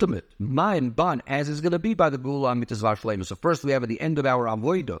ultimate Ma'in Ban, as is going to be by the Gula Mitzvah Shleima. So first we have at the end of our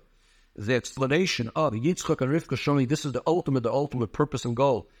Avodah the explanation of Yitzchak and Rivka showing this is the ultimate purpose and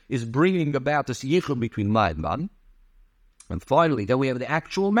goal, is bringing about this yichud between Ma'in Ban. And finally, then we have the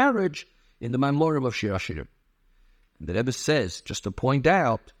actual marriage in the Maimorim of Shir HaShirim. The Rebbe says, just to point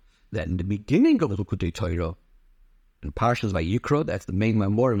out, that in the beginning of Likutei Torah, in Parshas Vayikra, that's the main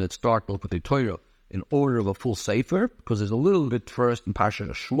Maimorim that start Likutei Torah in order of a full Sefer, because there's a little bit first in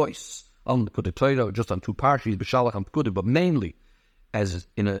Parshas Shmois on Likutei Torah, just on two Parshas, B'Shalach and Pekudah, but mainly as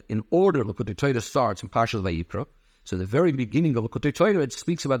in order Likutei Torah starts in Parshas Vayikra. So the very beginning of Likutei Torah, it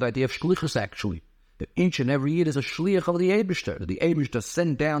speaks about the idea of Shlichus actually. That each and every Yid is a Shliach of the Eibishter. That the Eibishter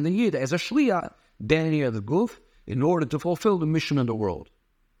sent down the Yid as a Shliach, down here the Guf, in order to fulfill the mission in the world.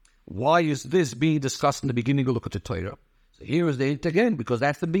 Why is this being discussed in the beginning of Likutei Torah? So here is the hint again, because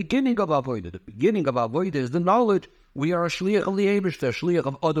that's the beginning of Avodah. The beginning of Avodah is the knowledge we are a Shliach of the Eibishter, a Shliach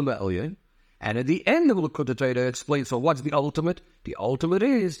of Adam Elyon. And at the end of Likutei Torah explains, so what's the ultimate? The ultimate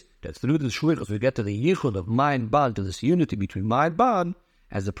is that through the Shlichus we get to the Yichud of Ma'in Ban, to this unity between Ma'in Ban,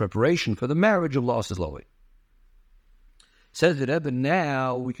 as a preparation for the marriage of Los Lowy. Says the Rebbe,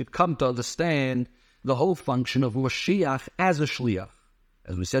 now we could come to understand the whole function of Mashiach as a Shliach.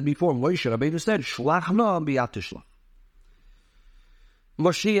 As we said before, Moshe Rabbeinu said, Shlach na b'yat tishlach.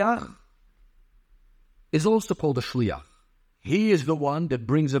 Mashiach is also called a Shliach. He is the one that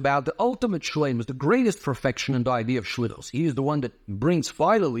brings about the ultimate shleimus, the greatest perfection in the idea of shlichus. He is the one that brings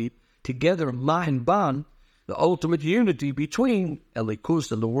finally together Ma'in Ban, the ultimate unity between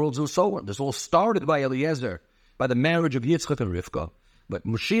Elikus and the worlds and so on. This all started by Eliezer, by the marriage of Yitzchak and Rivka. But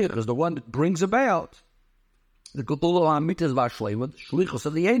Mashiach is the one that brings about the Gula HaMitzvah Shleima, the shlichus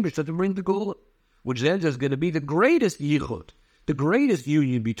of the Eibishter to bring the Gula, which then is going to be the greatest yichud, the greatest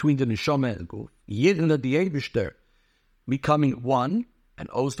union between the Neshama and the Gula. Yidden and the Eibishter becoming one, and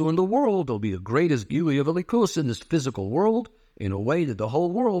also in the world, there'll be the greatest beauty of Elikus in this physical world, in a way that the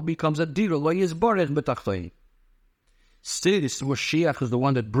whole world becomes a dira lo yizbarech b'tachtonim. Still, Mashiach is the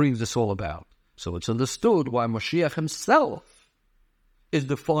one that brings this all about. So it's understood why Mashiach himself is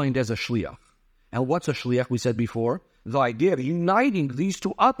defined as a shliach. And what's a shliach? We said before, the idea of uniting these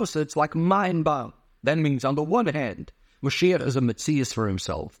two opposites like Ma'in Ban. That means, on the one hand, Mashiach is a metzias for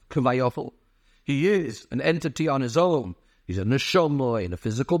himself, kavayofel. He is an entity on his own. He's a neshama in a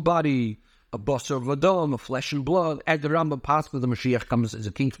physical body, a basar v'adam, a flesh and blood. At the Rambam Pascha, the Mashiach comes as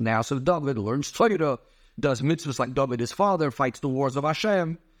a king from the house of David, learns Torah, does mitzvahs like David his father, fights the wars of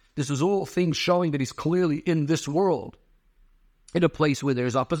Hashem. This is all things showing that he's clearly in this world, in a place where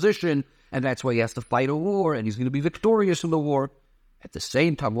there's opposition, and that's why he has to fight a war, and he's going to be victorious in the war. At the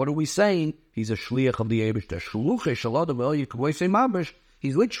same time, what are we saying? He's a shliach of the Eibishter. Shluche shaladam el yikvoisei mamash.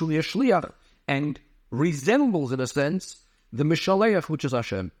 He's literally a shliach, and resembles, in a sense, the Mishaleach, which is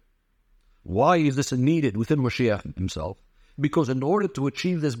Hashem. Why is this needed within Mashiach himself? Because in order to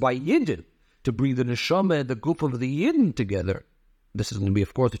achieve this by Yidden, to bring the neshama and the group of the Yidden together, this is going to be,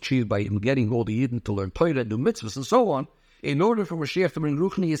 of course, achieved by him getting all the Yidden to learn Torah and do mitzvahs and so on. In order for Mashiach to bring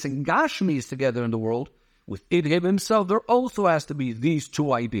Ruchnius and Gashmius together in the world, within him himself, there also has to be these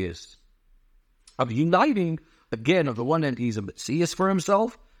two ideas of uniting. Again, on the one hand, he's a Messias for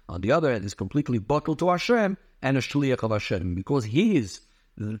himself. On the other hand, he's completely buckled to Hashem and a Shliach of Hashem. Because he is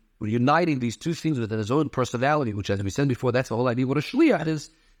uniting these two things within his own personality, which, as we said before, that's the whole idea what a Shliach is.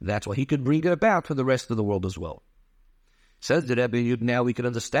 That's why he could bring it about for the rest of the world as well. Says the Rebbe, now we can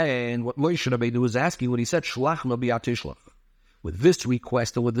understand what Moshe Rabbeinu was asking when he said, Shlach no bi'atishlach. With this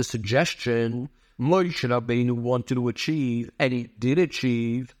request and with this suggestion, Moshe Rabbeinu wanted to achieve, and he did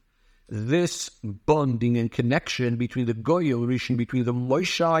achieve, this bonding and connection between the Goyal Rishon, between the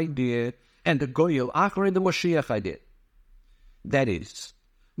Moshe idea and the Goyal Achar and the Mashiach idea. That is,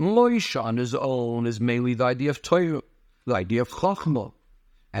 Moshe on his own is mainly the idea of Torah, the idea of Chachma.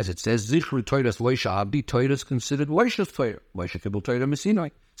 As it says, Zichru Torah's Moshe Abdi, Torah is considered Moshe's Torah. Moshe Kibbutz Torah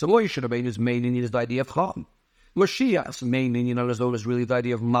Messinai. So Moshe Rabbeinu's main Indian is the idea of Chachma. Mashiach's main Indian on his own is really the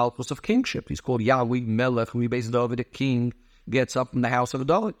idea of Malchus, of kingship. He's called Yahweh Melech, who he based over the king, gets up in the house of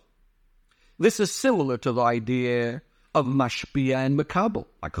David. This is similar to the idea of Mashpia and Makabel.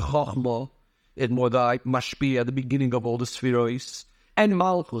 Like Chachma is more the Mashpia, the beginning of all the spheroids, and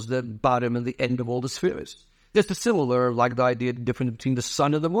Malchus, the bottom and the end of all the spheres. There's a similar, like the idea difference between the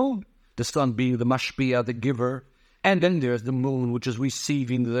sun and the moon. The sun being the Mashpia, the giver, and then there's the moon, which is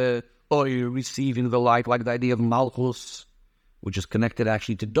receiving the oil, receiving the light, like the idea of Malchus, which is connected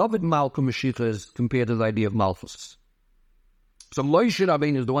actually to David Malchus Mashiach as compared to the idea of Malchus. So Moshe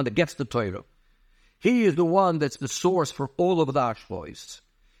Rabbeinu is the one that gets the Torah. He is the one that's the source for all of the Ashbois.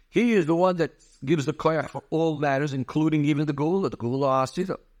 He is the one that gives the koyach for all matters, including even the Gula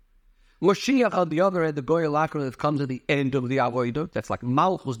Asita. Mashiach, on the other hand, the Goyal Achar that comes at the end of the Avodah, that's like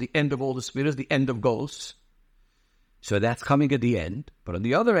Malchus, the end of all the spheres, the end of Gos. So that's coming at the end. But on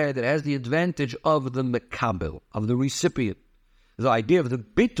the other hand, it has the advantage of the Mekabel, of the recipient. The idea of the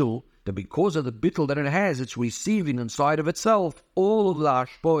Bittul, that because of the Bittul that it has, it's receiving inside of itself all of the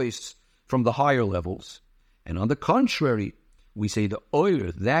Ashbois from the higher levels. And on the contrary, we say the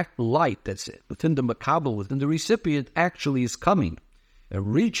oil, that light that's within the Mekabel, within the recipient, actually is coming. It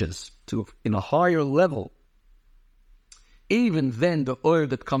reaches to in a higher level. Even then, the oil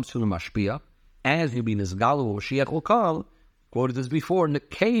that comes from the Mashpia, as you be Nizgala or Mashiach will come, quoted this before,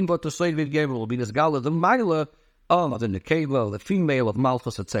 Nekaim but the Soviet Gabriel will be Nizgala, the Maila of the Nekeva, the female of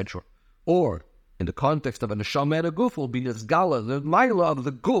Malchus, etc. Or, in the context of a Neshama and a Guf, will be Nizgala, the Maila of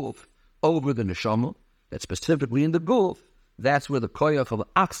the Guf, over the Neshama, that specifically in the Guf, that's where the Koyach of the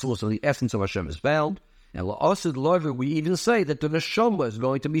Axlos, of the essence of Hashem, is found. And La'asid Loiver, we even say that the Neshama is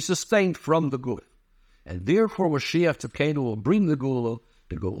going to be sustained from the Guf. And therefore, Mashiach Tzidkenu will bring the Gula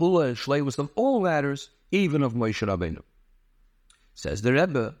and Shleimus of all matters, even of Moshe Rabbeinu. Says the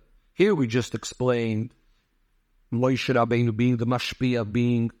Rebbe, here we just explained Moshe Rabbeinu being the Mashpia,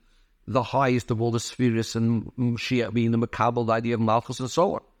 being the highest of all the spheres, and Mashiach being the Mekabel, the idea of Malchus, and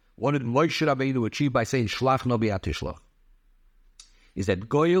so on. What did Moshe Rabbeinu achieve by saying Shlach no bi'atishlach? Is that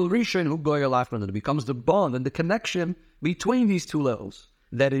Goyal Rishon, who Goyal Achron, that it becomes the bond and the connection between these two levels.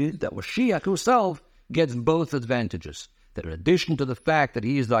 That is, that Mashiach himself gets both advantages. That in addition to the fact that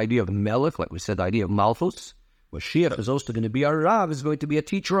he is the idea of Melech, like we said, the idea of Malchus, Mashiach is also going to be a Rav, is going to be a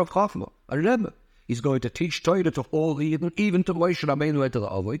teacher of Chachma, a Rebbe. He's going to teach Torah to all the even to Moshe Rabbeinu and to the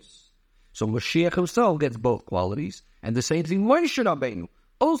Avos. So Mashiach himself gets both qualities, and the same thing Moshe Rabbeinu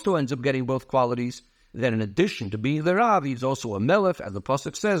also ends up getting both qualities. Then in addition to being the Rav, he's also a Melech, as the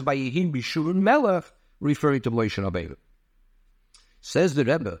Pasuk says, by Yehim Bishurun Melech, referring to Moshe Rabbeinu. Says the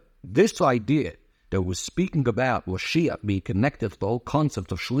Rebbe, this idea that we're speaking about Mashiach being connected to the whole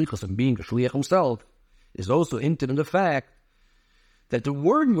concept of Shlichus and being a Shliach himself is also hinted in the fact that the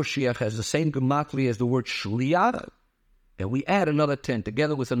word Mashiach has the same gematria as the word Shliach, and we add another 10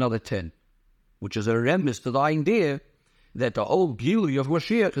 together with another 10, which is a remiss to the idea that the whole Gili of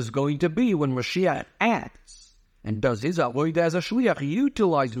Mashiach is going to be when Mashiach acts and does his avodah as a Shliach,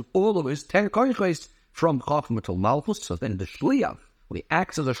 utilizing all of his 10 koiches from Chachma to Malchus. So then the Shliach, when he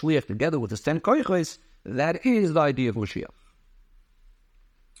acts as a Shliach together with his 10 koiches, that is the idea of Mashiach.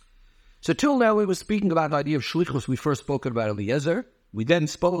 So till now we were speaking about the idea of Shlichus. We first spoke about Eliezer. We then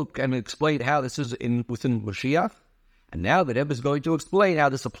spoke and explained how this is within Mashiach. And now the Rebbe is going to explain how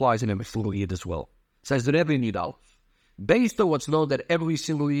this applies in every single Yid as well. It says the Rebbe in Yid Aleph, based on what's known that every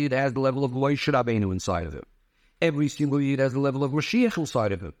single Yid has the level of Moshe Rabbeinu inside of him. Every single Yid has the level of Mashiach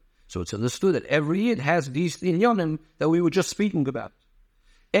inside of him. So it's understood that every Yid has these inyanim that we were just speaking about.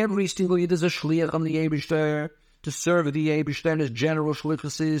 Every single Yid is a Shliach on the Eibishter to serve the Eibishter, and his general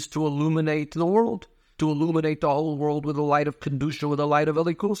shlichus is to illuminate the world, to illuminate the whole world with the light of Kedusha, with the light of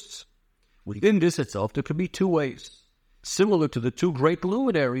Elikus. Within this itself, there could be two ways, similar to the two great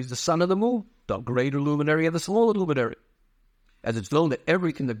luminaries, the sun and the moon, the greater luminary and the smaller luminary. As it's known that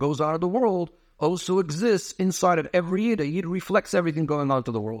everything that goes on in the world also exists inside of every Yid. A Yid reflects everything going on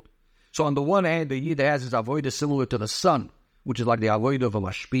to the world. So on the one hand, the Yid has his avodah similar to the sun, which is like the avodah of a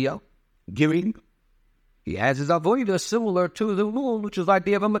mashpia, giving. He has his avodah similar to the moon, which is like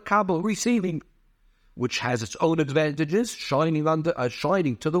the of a makabel, receiving, which has its own advantages,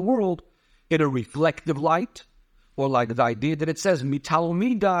 shining to the world in a reflective light, or like the idea that it says, mital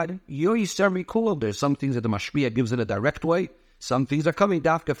midad, yoiser mikol. There's some things that the mashpia gives in a direct way. Some things are coming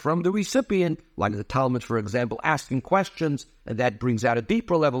dafka from the recipient, like the Talmud, for example, asking questions, and that brings out a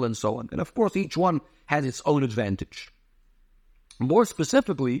deeper level and so on. And of course, each one has its own advantage. More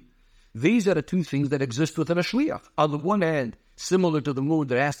specifically, these are the two things that exist within a shliach. On the one hand, similar to the moon,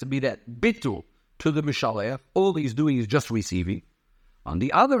 there has to be that bitul to the mishalech. All he's doing is just receiving. On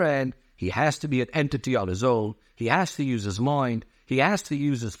the other hand, he has to be an entity on his own. He has to use his mind. He has to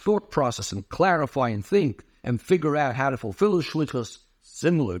use his thought process and clarify and think and figure out how to fulfill his shlichus,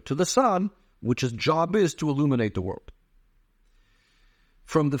 similar to the sun, which his job is to illuminate the world.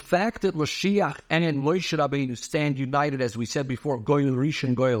 From the fact that Mashiach and Moshe Rabbeinu stand united, as we said before, Goyel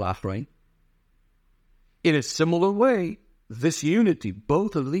Rishon, Goyel Achrein, in a similar way, this unity,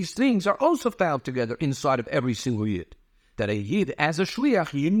 both of these things, are also found together inside of every single Yid. That a Yid, as a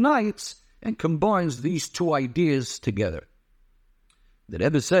Shliach, unites and combines these two ideas together. The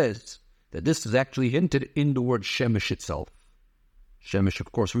Rebbe says that this is actually hinted in the word Shemesh itself. Shemesh,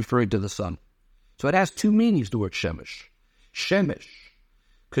 of course, referring to the sun. So it has two meanings, the word Shemesh. Shemesh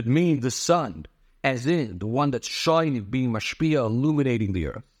could mean the sun, as in the one that's shining, being mashpia, illuminating the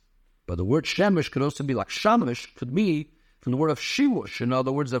earth. But the word Shemesh could also be like Shamash, could be from the word of Shivush. In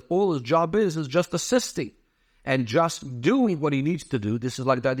other words, that all his job is just assisting and just doing what he needs to do. This is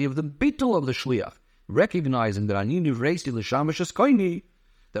like the idea of the bittul of the Shliach, recognizing that Ani Nivresi L'Shamash Eskoini,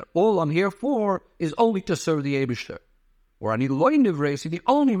 that all I'm here for is only to serve the Eibishter. Or Ani Loi Nivresi, the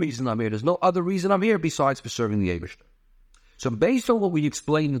only reason I'm here, there's no other reason I'm here besides for serving the Eibishter. So based on what we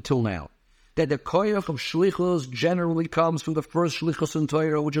explained until now, that the koyach of shlichus generally comes from the first shlichus in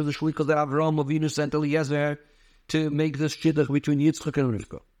Torah, which are the shlichus that Avraham Avinu sent Eliezer to make this shidduch between Yitzchak and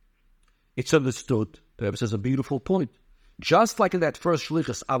Rivka. It's understood. The Rebbe says a beautiful point. Just like in that first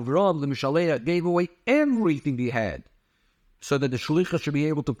shlichus, Avraham the Mishaleh gave away everything he had, so that the shlichus should be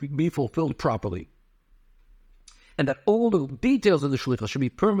able to be fulfilled properly, and that all the details of the shlichus should be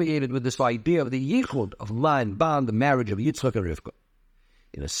permeated with this idea of the yichud of man, ban, the marriage of Yitzchak and Rivka.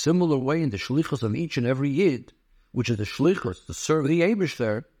 In a similar way, in the shlichus of each and every yid, which is the shlichus to serve the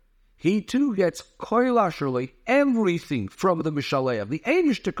Eibishter, he too gets koilasherly everything from the Mishaleh. The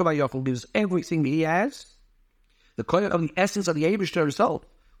Eibishter Kavayachal gives everything he has. The koil of the essence of the Eibishter himself,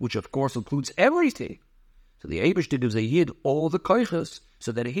 which of course includes everything. So the Eibishter gives a yid all the koiches,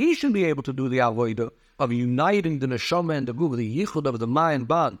 so that he should be able to do the avodah of uniting the neshama and the guf, the yichud of the ma'an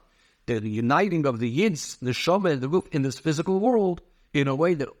ban, the uniting of the yid's neshama and the guf in this physical world, in a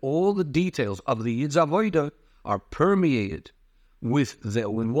way that all the details of the yid's avodah are permeated with the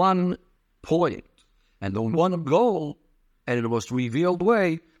one point and the one goal, and in the most revealed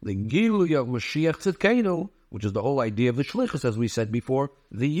way, the gilui of Mashiach Tzidkenu, which is the whole idea of the shlichus, as we said before,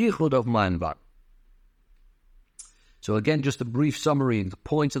 the yichud of ma'an ban. So again, just a brief summary of the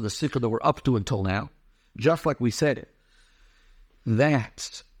points of the Sicha that we're up to until now. Just like we said,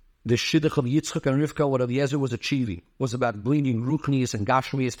 that the shidduch of Yitzchak and Rivka, what Eliezer was achieving, was about blending Ruchnius and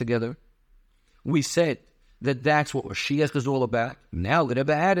Gashmius together. We said that that's what Mashiach is all about. Now the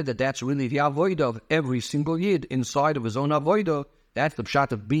Rebbe added that that's really the avodah of every single yid inside of his own avodah. That's the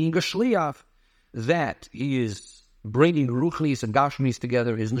pshat of being a shliach, that he is bringing Ruchnius and Gashmius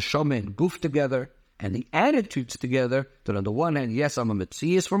together, his neshama and guf together, and the attitudes together, that on the one hand, yes, I'm a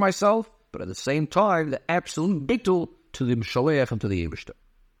Metzias for myself, but at the same time, the absolute bittul to the Mishaleach and to the Eibishter.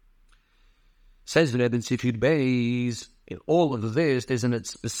 Says the Rebbe in Sifyud Beis, in all of this, there's a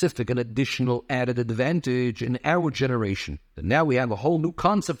specific and additional added advantage in our generation. And now we have a whole new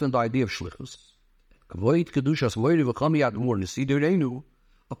concept and idea of Shlichus.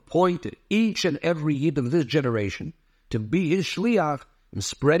 Appointed each and every Yid of this generation to be his Shliach in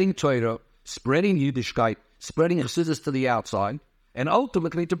spreading Torah, spreading Yiddishkeit, spreading Chassidus to the outside, and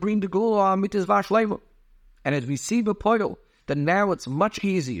ultimately to bring the Gula Mitzvah Shleima. And as we see the point, that now it's much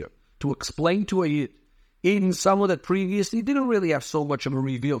easier to explain to a Yid, in someone that previously didn't really have so much of a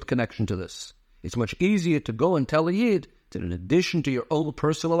revealed connection to this. It's much easier to go and tell a Yid that in addition to your own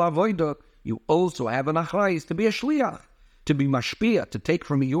personal avodah, you also have an achayis to be a shliach, to be mashpia, to take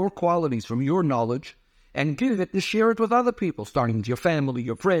from your qualities, from your knowledge, and give it and share it with other people, starting with your family,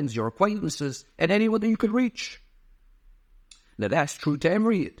 your friends, your acquaintances, and anyone that you could reach. Now that's true to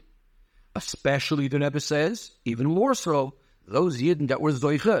every Yid. Especially, the Rebbe says, even more so, those Yidden that were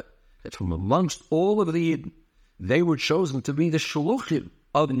zoiche, that from amongst all of the Yidden, they were chosen to be the shluchim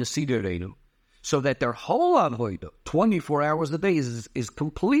of Nesider Reinu, so that their whole avodah, 24 hours a day, is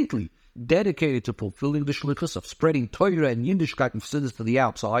completely dedicated to fulfilling the shlichus of spreading Torah and Yiddishkeit and Chassidus to the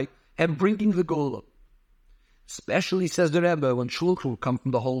outside and bringing the Gula. Especially, says the Rebbe, when shluchim come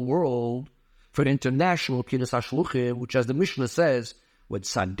from the whole world for international Kinus HaShluchim, which, as the Mishnah says, when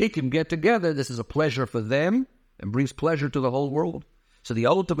tzaddikim get together, this is a pleasure for them and brings pleasure to the whole world. So the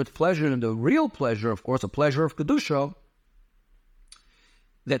ultimate pleasure and the real pleasure, of course, a pleasure of Kedusha,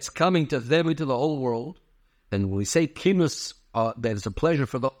 that's coming to them into the whole world. And when we say Kinus, that is a pleasure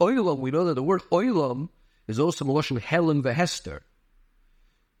for the Olam, we know that the word Olam is also Meloshem Helen Vehester,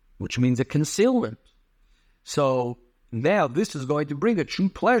 which means a concealment. So now this is going to bring a true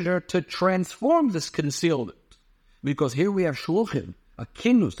pleasure to transform this concealment. Because here we have Shluchim, a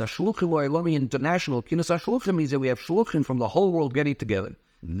Kinus, HaShluchim HaOlami International. Kinus HaShluchim means that we have Shluchim from the whole world getting together.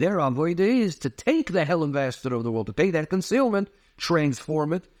 Their avodah is to take the Helen Vehester of the world, to take that concealment,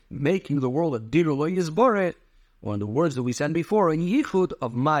 transform it, making the world a Dir Lo Yizboreh, or in the words that we said before, a Yichud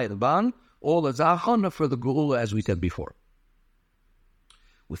of Ma'irban, all as Ahana for the Geula, as we said before.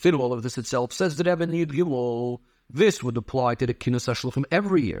 Within all of this itself, says the Rebbe Yud Gimel, this would apply to the Kinus HaShluchim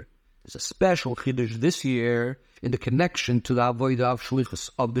every year. There's a special Chiddush this year in the connection to the Avodah of Shlichus,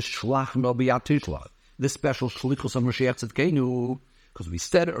 of the Shlach Nobi Atishla, this special Shlichus of Mashiach Tzidkenu, because we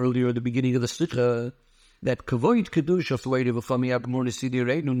said earlier at the beginning of the Sicha, that Kavoid Kedusha of the way of Fami Abmor Nesider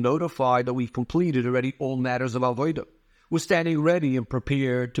Reinu notified that we've completed already all matters of Avodah. We're standing ready and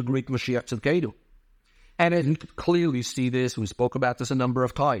prepared to greet Mashiach Tzidkenu. And as you can clearly see this, we spoke about this a number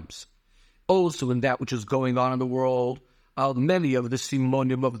of times. Also in that which is going on in the world, many of the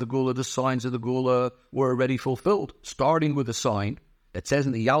simonim of the Gula, the signs of the Gula, were already fulfilled, starting with a sign that says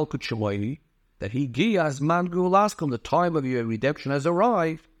in the Yalkut Shemai that he Giyaz Man Gulaskum, the time of your redemption has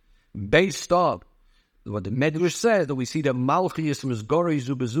arrived, based on what the Medrash says, that we see the Malchiyas, Mizgori,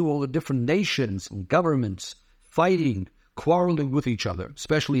 Zubazu, all the different nations and governments fighting, quarreling with each other,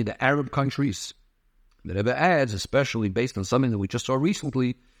 especially in the Arab countries. The Rebbe adds, especially based on something that we just saw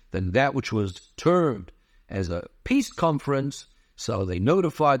recently, that which was termed as a peace conference, so they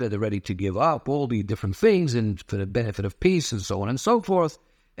notified that they're ready to give up all the different things and for the benefit of peace and so on and so forth,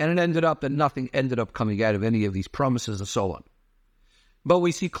 and it ended up that nothing ended up coming out of any of these promises and so on. But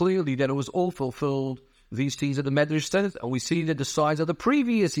we see clearly that it was all fulfilled, these things that the Medrash said, and we see that the signs of the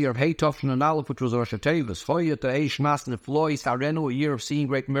previous year of Heitov and Aleph, which was Rosh Hashanah, Foyet, Eish, Mas, and Floy, Sarenu, a year of seeing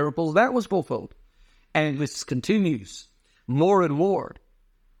great miracles, that was fulfilled. And this continues more and more.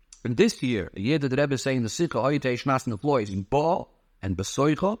 And this year, a year that the Rebbe is saying the Sicha, Oyetei, Shnas, and the Floy is in Ba and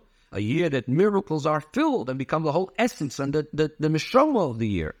Besoicha, a year that miracles are filled and become the whole essence and the Mishoma of the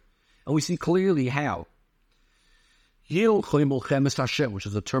year. And we see clearly how Yil Choimul Chemes Hashem, which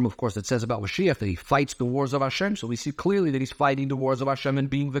is a term, of course, that says about Mashiach, that he fights the wars of Hashem. So we see clearly that he's fighting the wars of Hashem and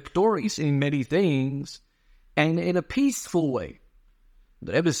being victorious in many things, and in a peaceful way.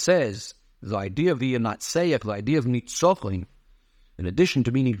 The Rebbe says the idea of the Yinatzeyach, the idea of Nitzochin, in addition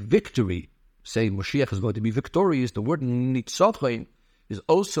to meaning victory, saying Mashiach is going to be victorious, the word Nitzochin is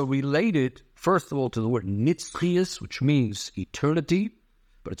also related, first of all, to the word Nitzchias, which means eternity,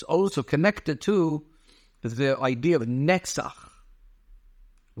 but it's also connected to the idea of Netzach.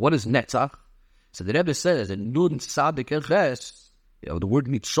 What is Netzach? So the Rebbe says that Nun Tzadik Eches, the word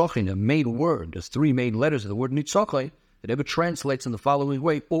Nitzochin, a main word, there's three main letters of the word Nitzochin, the Rebbe translates in the following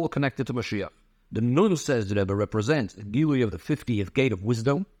way, all connected to Mashiach. The Nun, says the Rebbe, represents the Gilui of the 50th gate of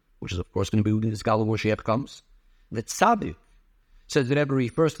wisdom, which is of course going to be when this Gala Mashiach comes. The Tzadik, says the Rebbe,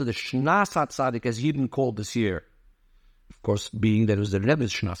 refers to the Shnas HaTzadik as Yidden called this year. Of course, being that it was the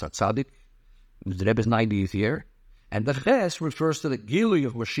Rebbe's Shnas HaTzadik, it was the Rebbe's 90th year. And the Ches refers to the Gilui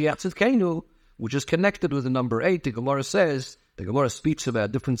of Mashiach Tzidkenu, which is connected with the number 8. The Gemara says, the Gemara speaks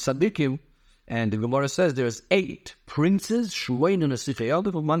about different tzaddikim, and the Gemara says there's 8 princes, Shmoin and Sicha,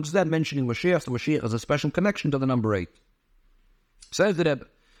 amongst them mentioning Mashiach. So Mashiach has a special connection to the number 8. Says the Rebbe,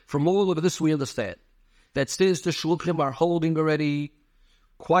 from all of this we understand that since the Shluchim are holding already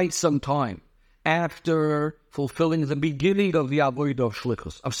quite some time after fulfilling the beginning of the Avodah of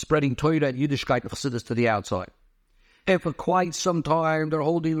Shlichus, of spreading Torah and Yiddishkeit and Chassidus to the outside, and for quite some time they're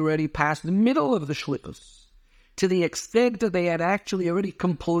holding already past the middle of the Shlichus, to the extent that they had actually already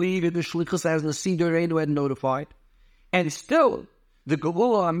completed the Shlichus as the Nesider Reinu had notified, and still The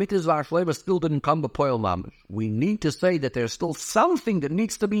Geula HaMitzvah HaShlema still didn't come b'poil mamish. We need to say that there's still something that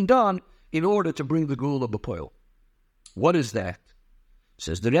needs to be done in order to bring the Geula b'poil. What is that?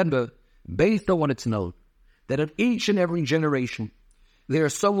 Says the Rebbe, based on what it's known, that in each and every generation, there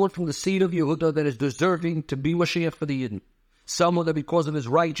is someone from the seed of Yehuda that is deserving to be Mashiach for the Yidden. Someone that because of his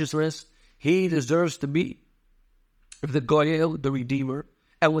righteousness, he deserves to be the Goyel, the Redeemer.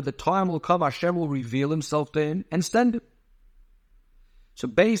 And when the time will come, Hashem will reveal himself to him and send him. So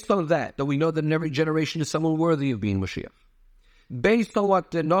based on that we know that in every generation is someone worthy of being Mashiach. Based on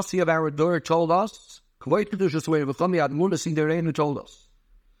what the Nasi of our Dor told us, who he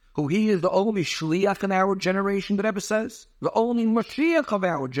is the only Shliach in our generation, the Rebbe says, the only Mashiach of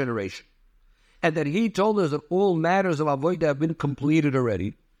our generation. And that he told us that all matters of Avodah have been completed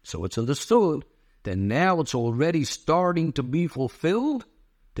already. So it's understood that now it's already starting to be fulfilled.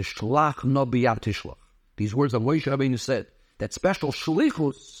 The Shlach no biyat tishlach. These words of Moshe Rabbeinu said, that special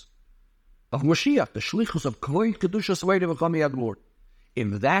Shlichus of Mashiach, the Shlichus of Kvod Kedushas Vayda V'chami Admor.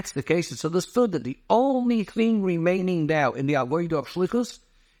 If that's the case, it's understood that the only thing remaining now in the Avodah of Shlichus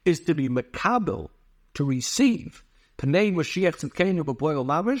is to be Makabel, to receive Pnei Mashiach Tzidkeinu B'Poel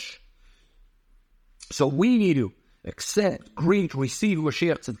Mamish. So we need to accept, greet, receive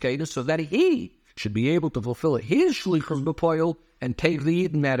Mashiach Tzidkeinu so that he should be able to fulfill his Shlichus B'Poel and take the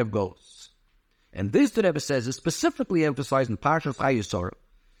Yidden out of Gos. And this, the Rebbe says, is specifically emphasized in Parshas Chayei.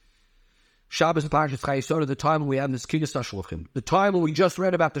 Shabbos and Parshas Chayei, the time when we have this Kinus HaShluchim. The time when we just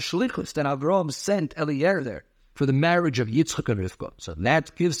read about the Shlichus that Avraham sent Eliezer there for the marriage of Yitzchak and Rivka. So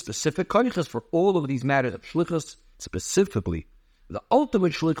that gives specific koiches for all of these matters of Shlichus, specifically the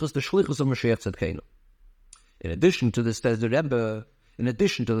ultimate Shlichus, the Shlichus of Mashiach Tzidkeinu. In addition to this, says the Rebbe, in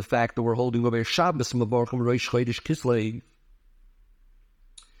addition to the fact that we're holding over Shabbos Mavarchim Rosh Chodesh Kislev,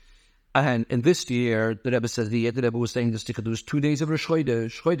 and in this year, the Rebbe says the Rebbe was saying this there was 2 days of Rosh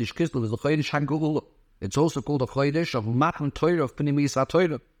Chodesh. Chodesh Kislev is the Chodesh HaGeula. It's also called the Chodesh of Matan Torah of Pnimis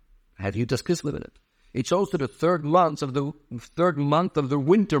HaTorah. Had Yudas Kislev in it. It's also the third month of the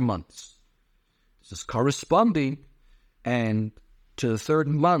winter months. This is corresponding and to the third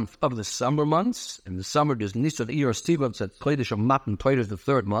month of the summer months. In the summer, there's Nisan Iyar Stiva, so Chodesh of Matan Torah is the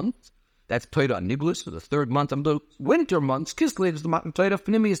third month. That's Torah Niglis, so the third month of the winter months. Kislev is the Matan Torah of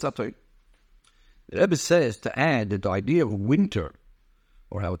Pnimis HaTorah. The Rebbe says to add that the idea of winter,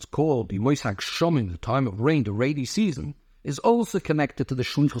 or how it's called, the Moishak Shomim, the time of rain, the rainy season, is also connected to the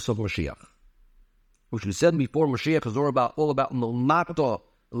Shlichus of Mashiach. Which we said before, Mashiach is all about Milmata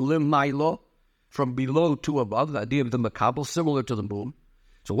Limaylo, from below to above, the idea of the Makabel, similar to the moon.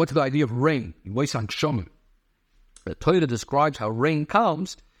 So what's the idea of rain? Moishak Shomim. The Torah describes how rain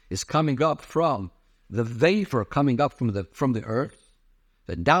is coming up from the vapor coming up from the earth,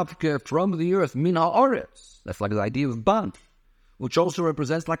 the davke from the earth, min ha'aretz. That's like the idea of ban, which also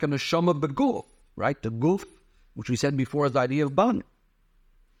represents like a neshama beguf, right? The guf, which we said before, is the idea of ban.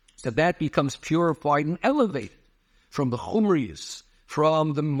 So that becomes purified and elevated from the chumriyas,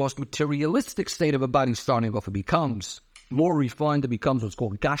 from the most materialistic state of a body starting off. It becomes more refined. It becomes what's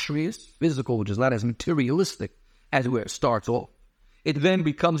called gashriyas, physical, which is not as materialistic as where it starts off. It then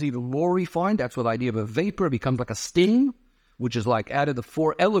becomes even more refined. That's what the idea of a vapor. It becomes like a steam, which is like out of the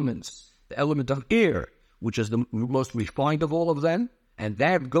 4 elements, the element of air, which is the most refined of all of them. And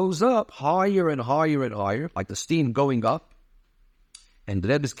that goes up higher and higher and higher, like the steam going up. And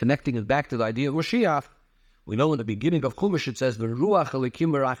that is connecting it back to the idea of Mashiach. We know in the beginning of Chumash it says, the Ruach Elikim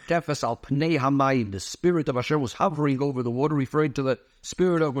Ra'atefes al Pnei Hamayim, the Spirit of Hashem was hovering over the water, referring to the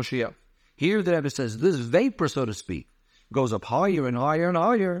Spirit of Mashiach. Here the Rebbe says, this vapor, so to speak, goes up higher and higher and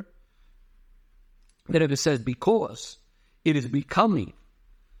higher. The Rebbe says, because it is becoming,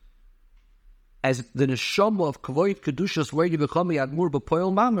 as the neshama of Kvod Kedushas Vayda V'chami Admor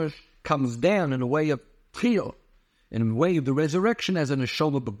B'Poel Mamish comes down in a way of Tchiyah, in a way of the resurrection as a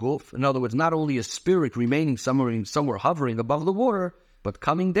neshama b'guf. In other words, not only a spirit remaining somewhere hovering above the water, but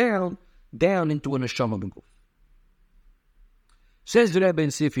coming down into a neshama b'guf. Says the Rebbe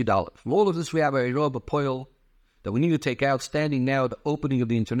in Sif Yud Aleph. From all of this we have a Eirah B'Poel that we need to take out, standing now at the opening of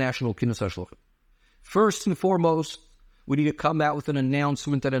the International Kinus HaShluchim. First and foremost, we need to come out with an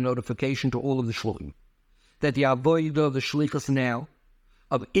announcement and a notification to all of the Shluchim that the Avodah of the Shlichus now,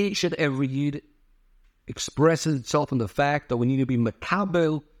 of each and every Yid, expresses itself in the fact that we need to be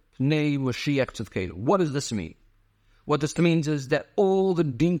Makabel Pnei Mashiach Tzidkeinu. What does this mean? What this means is that all the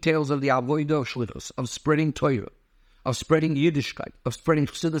details of the Avodah of Shlichus, of spreading Torah, of spreading Yiddishkeit, of spreading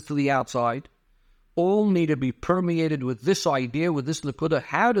Chassidus to the outside, all need to be permeated with this idea, with this Nakuda.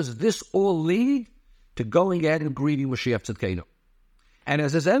 How does this all lead to going out and greeting Mashiach Tzidkeinu? And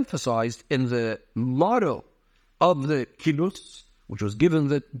as is emphasized in the motto of the Kinus, which was given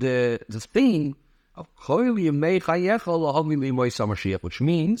the theme of which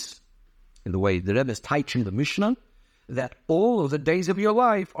means, in the way the Rebbe is teaching the Mishnah, that all of the days of your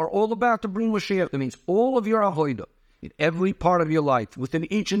life are all about to bring Mashiach. That means all of your avodah, in every part of your life,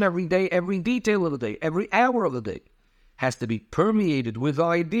 within each and every day, every detail of the day, every hour of the day, has to be permeated with the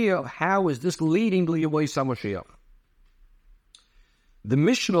idea of how is this leading to Yavoisa Mashiach. The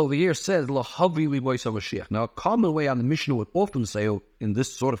Mishnah over here says, Lahavi Yavoisa Mashiach. Now, a common way on the Mishnah would often say, in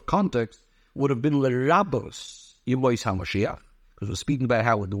this sort of context, would have been Lerabos Yavoisa Mashiach, because we're speaking about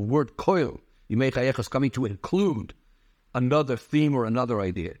how the word koil, Yimei Chayech, is coming to include another theme or another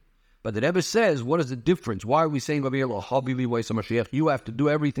idea. But the Rebbe says, what is the difference? Why are we saying over here, Lahavi Yavoisa Mashiach? You have to do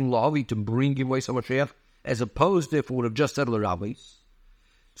everything Lahavi to bring Yavoisa Mashiach, as opposed to if it would have just said L'Rabbis.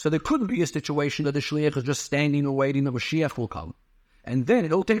 So there could be a situation that the Shliach is just standing and waiting the Mashiach will come. And then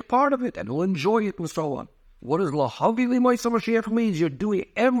he'll take part of it, and he'll enjoy it, and so on. What does L'Havi L'Moisa Mashiach means? You're doing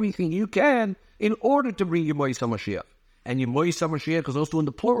everything you can in order to bring Yimoisa Mashiach. And Yimoisa Mashiach is also in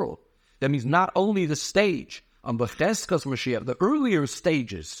the plural. That means not only the stage of B'cheskas Mashiach, the earlier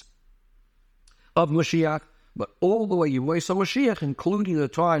stages of Mashiach, but all the way Yimoisa Mashiach, including the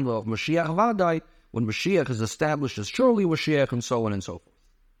time of Mashiach Vadai, when Mashiach is established as surely Mashiach, and so on and so forth.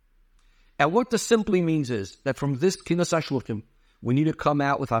 And what this simply means is that from this Kinus HaShluchim, we need to come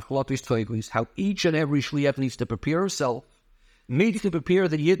out with Achlotis Toivlis, how each and every Shliach needs to prepare himself, needs to prepare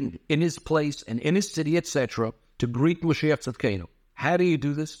the Yidden in his place and in his city, etc., to greet Mashiach Tzedkenu. How do you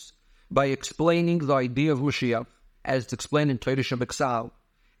do this? By explaining the idea of Mashiach, as it's explained in Torah Shebeksav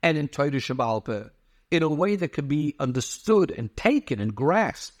and in Torah Shebaal Peh, in a way that can be understood and taken and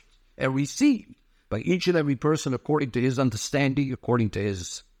grasped and received by each and every person according to his understanding, according to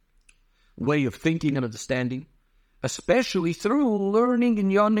his way of thinking and understanding, especially through learning in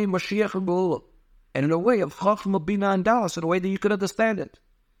Yonei Mashiach and B'ula, and in a way of Chachma Bina and Dalas, in a way that you can understand it.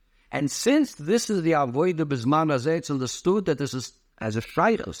 And since this is the Avodah B'zman Hazeh, it's understood that this is, as a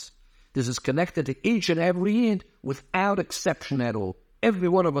Shaychus, this is connected to each and every Yid without exception at all. Every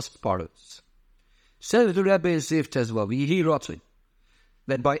one of us is part of this. Says the Rebbe Ziv Tezvav, Yehi Ratzon,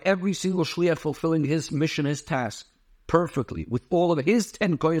 that by every single Shliach fulfilling his mission, his task, perfectly, with all of his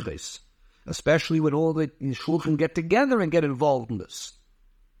 10 koiches, especially when all the Shluchim get together and get involved in this,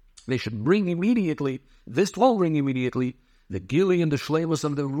 they should bring immediately, this will bring immediately, the Gili and the Shleimus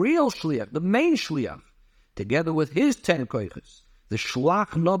of the real Shliach, the main Shliach, together with his 10 koiches, the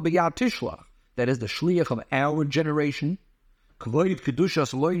Shlach no b'yad tishlach, that is the Shliach of our generation, Kvoid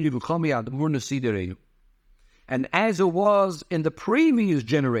Kedushas lo yivcham yad mur nesiderenu. And as it was in the previous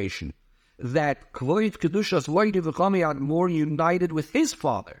generation, that Kvoid Kedushas lo yivcham yad more united with his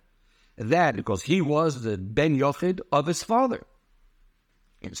father, that because he was the Ben Yochid of his father.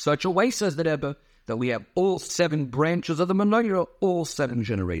 In such a way, says the Rebbe, that we have all 7 branches of the Menorah, all 7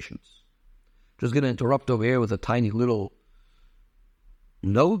 generations. Just going to interrupt over here with a tiny little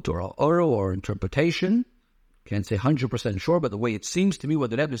note or interpretation. Can't say 100% sure, but the way it seems to me, what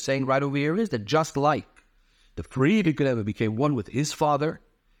the Rebbe is saying right over here is that just like the Frierdiker Rebbe became one with his father,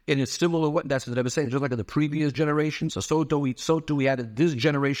 in a similar way, that's what the Rebbe is saying, just like in the previous generation, so do we add in this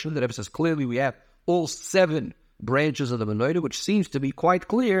generation. The Rebbe says clearly we have all 7 branches of the Menorah, which seems to be quite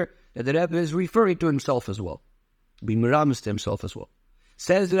clear that the Rebbe is referring to himself as well, being miramis to himself as well.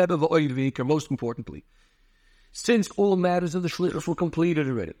 Says the Rebbe V'oivik, most importantly, since all matters of the Shliach were completed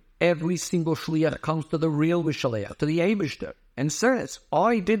already, every single Shliach comes to the real Mishaleach, to the Eibishter, and says,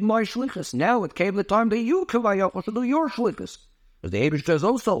 I did my Shlichus. Now it came the time that you, Kavayach, to do your Shlichus. Because the Eibishter is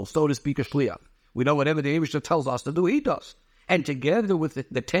also, so to speak, a Shliach. We know whatever the Eibishter tells us to do, he does. And together with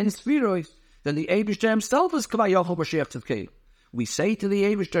the 10 Spheroids, then the Eibishter himself is Kavayach Mashiach Tzedkenu. We say to the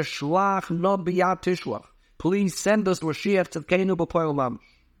Eibishter, Shlach no b'yad tishlach. Please send us Mashiach Tzedkenu b'poel mamish.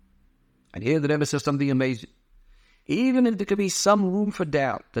 And here the Rebbe says something amazing. Even if there could be some room for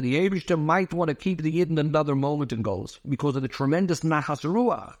doubt that the Eibishter might want to keep the Yidden another moment in Golus because of the tremendous nachas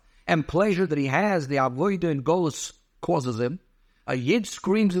ruach and pleasure that he has, the avodah in Golus causes him, a Yid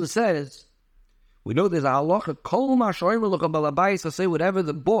screams and says, we know there's a halacha, kol ma shoymer l'cha balabayis, to say whatever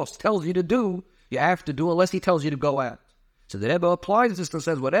the boss tells you to do, you have to do unless he tells you to go out. So the Rebbe applies this and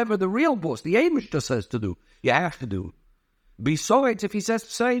says whatever the real boss, the Eibishter, says to do, you have to do. Besides, if he says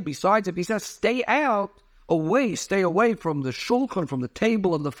stay out, away, stay away from the shulchan, from the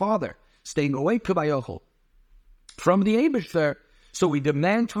table of the Father, staying away from the Eibishter. So we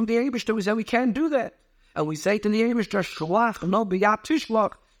demand from the Eibishter, we say we can't do that. And we say to the Eibishter, Shlach no b'yad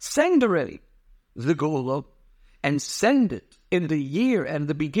tishlach, send already the Geulah, and send it in the year and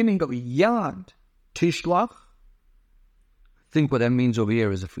the beginning of Yad Tishlach. I think what that means over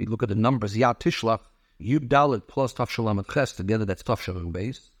here is if we look at the numbers, Yad Tishlach, Yud Dalet plus Tav Shalom Ches, together that's Tav Shalom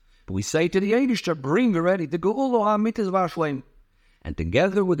base. But we say to the Eibishter, bring already the Geula HaMitzvah V'Shleim. And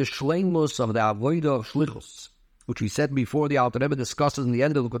together with the Shleimus of the Avodah of Shlichus, which we said before the Alter Rebbe discusses in the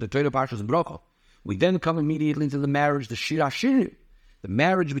end of the Torah Parshas Bracha, we then come immediately to the marriage, the Shir HaShirim, the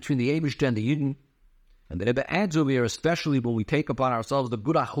marriage between the Eibishter and the Yidden. And the Rebbe adds over here, especially when we take upon ourselves the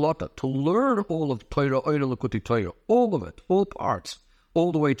good achlata, to learn all of Torah, Oira L'Kuti Torah, all of it, all parts,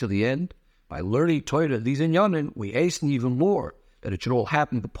 all the way to the end. By learning Torah, these inyanim, we hasten even more that it should all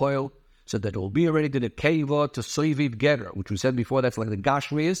happen to Poil, so that it will be already to the Keiva, to Soiviv Gerer, which we said before, that's like the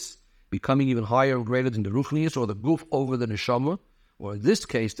Gashmias, becoming even higher and greater than the Ruchnias, or the Guf over the Neshama. Or in this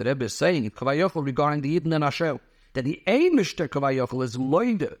case, the Rebbe is saying, Kavayochel regarding the Yidden and Hashem, that the Eibishter Kavayochel is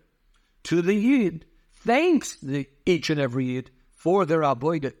loyde to the Yid, thanks each and every Yid for their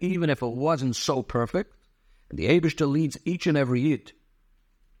avodah, even if it wasn't so perfect. And the Eibishter leads each and every Yid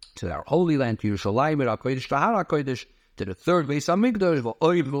to our holy land, to Yerushalayim, HaKodesh, to Har HaKodesh, to the third Beis HaMikdash,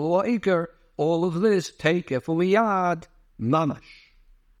 all of this, take it from Yad, Mamash.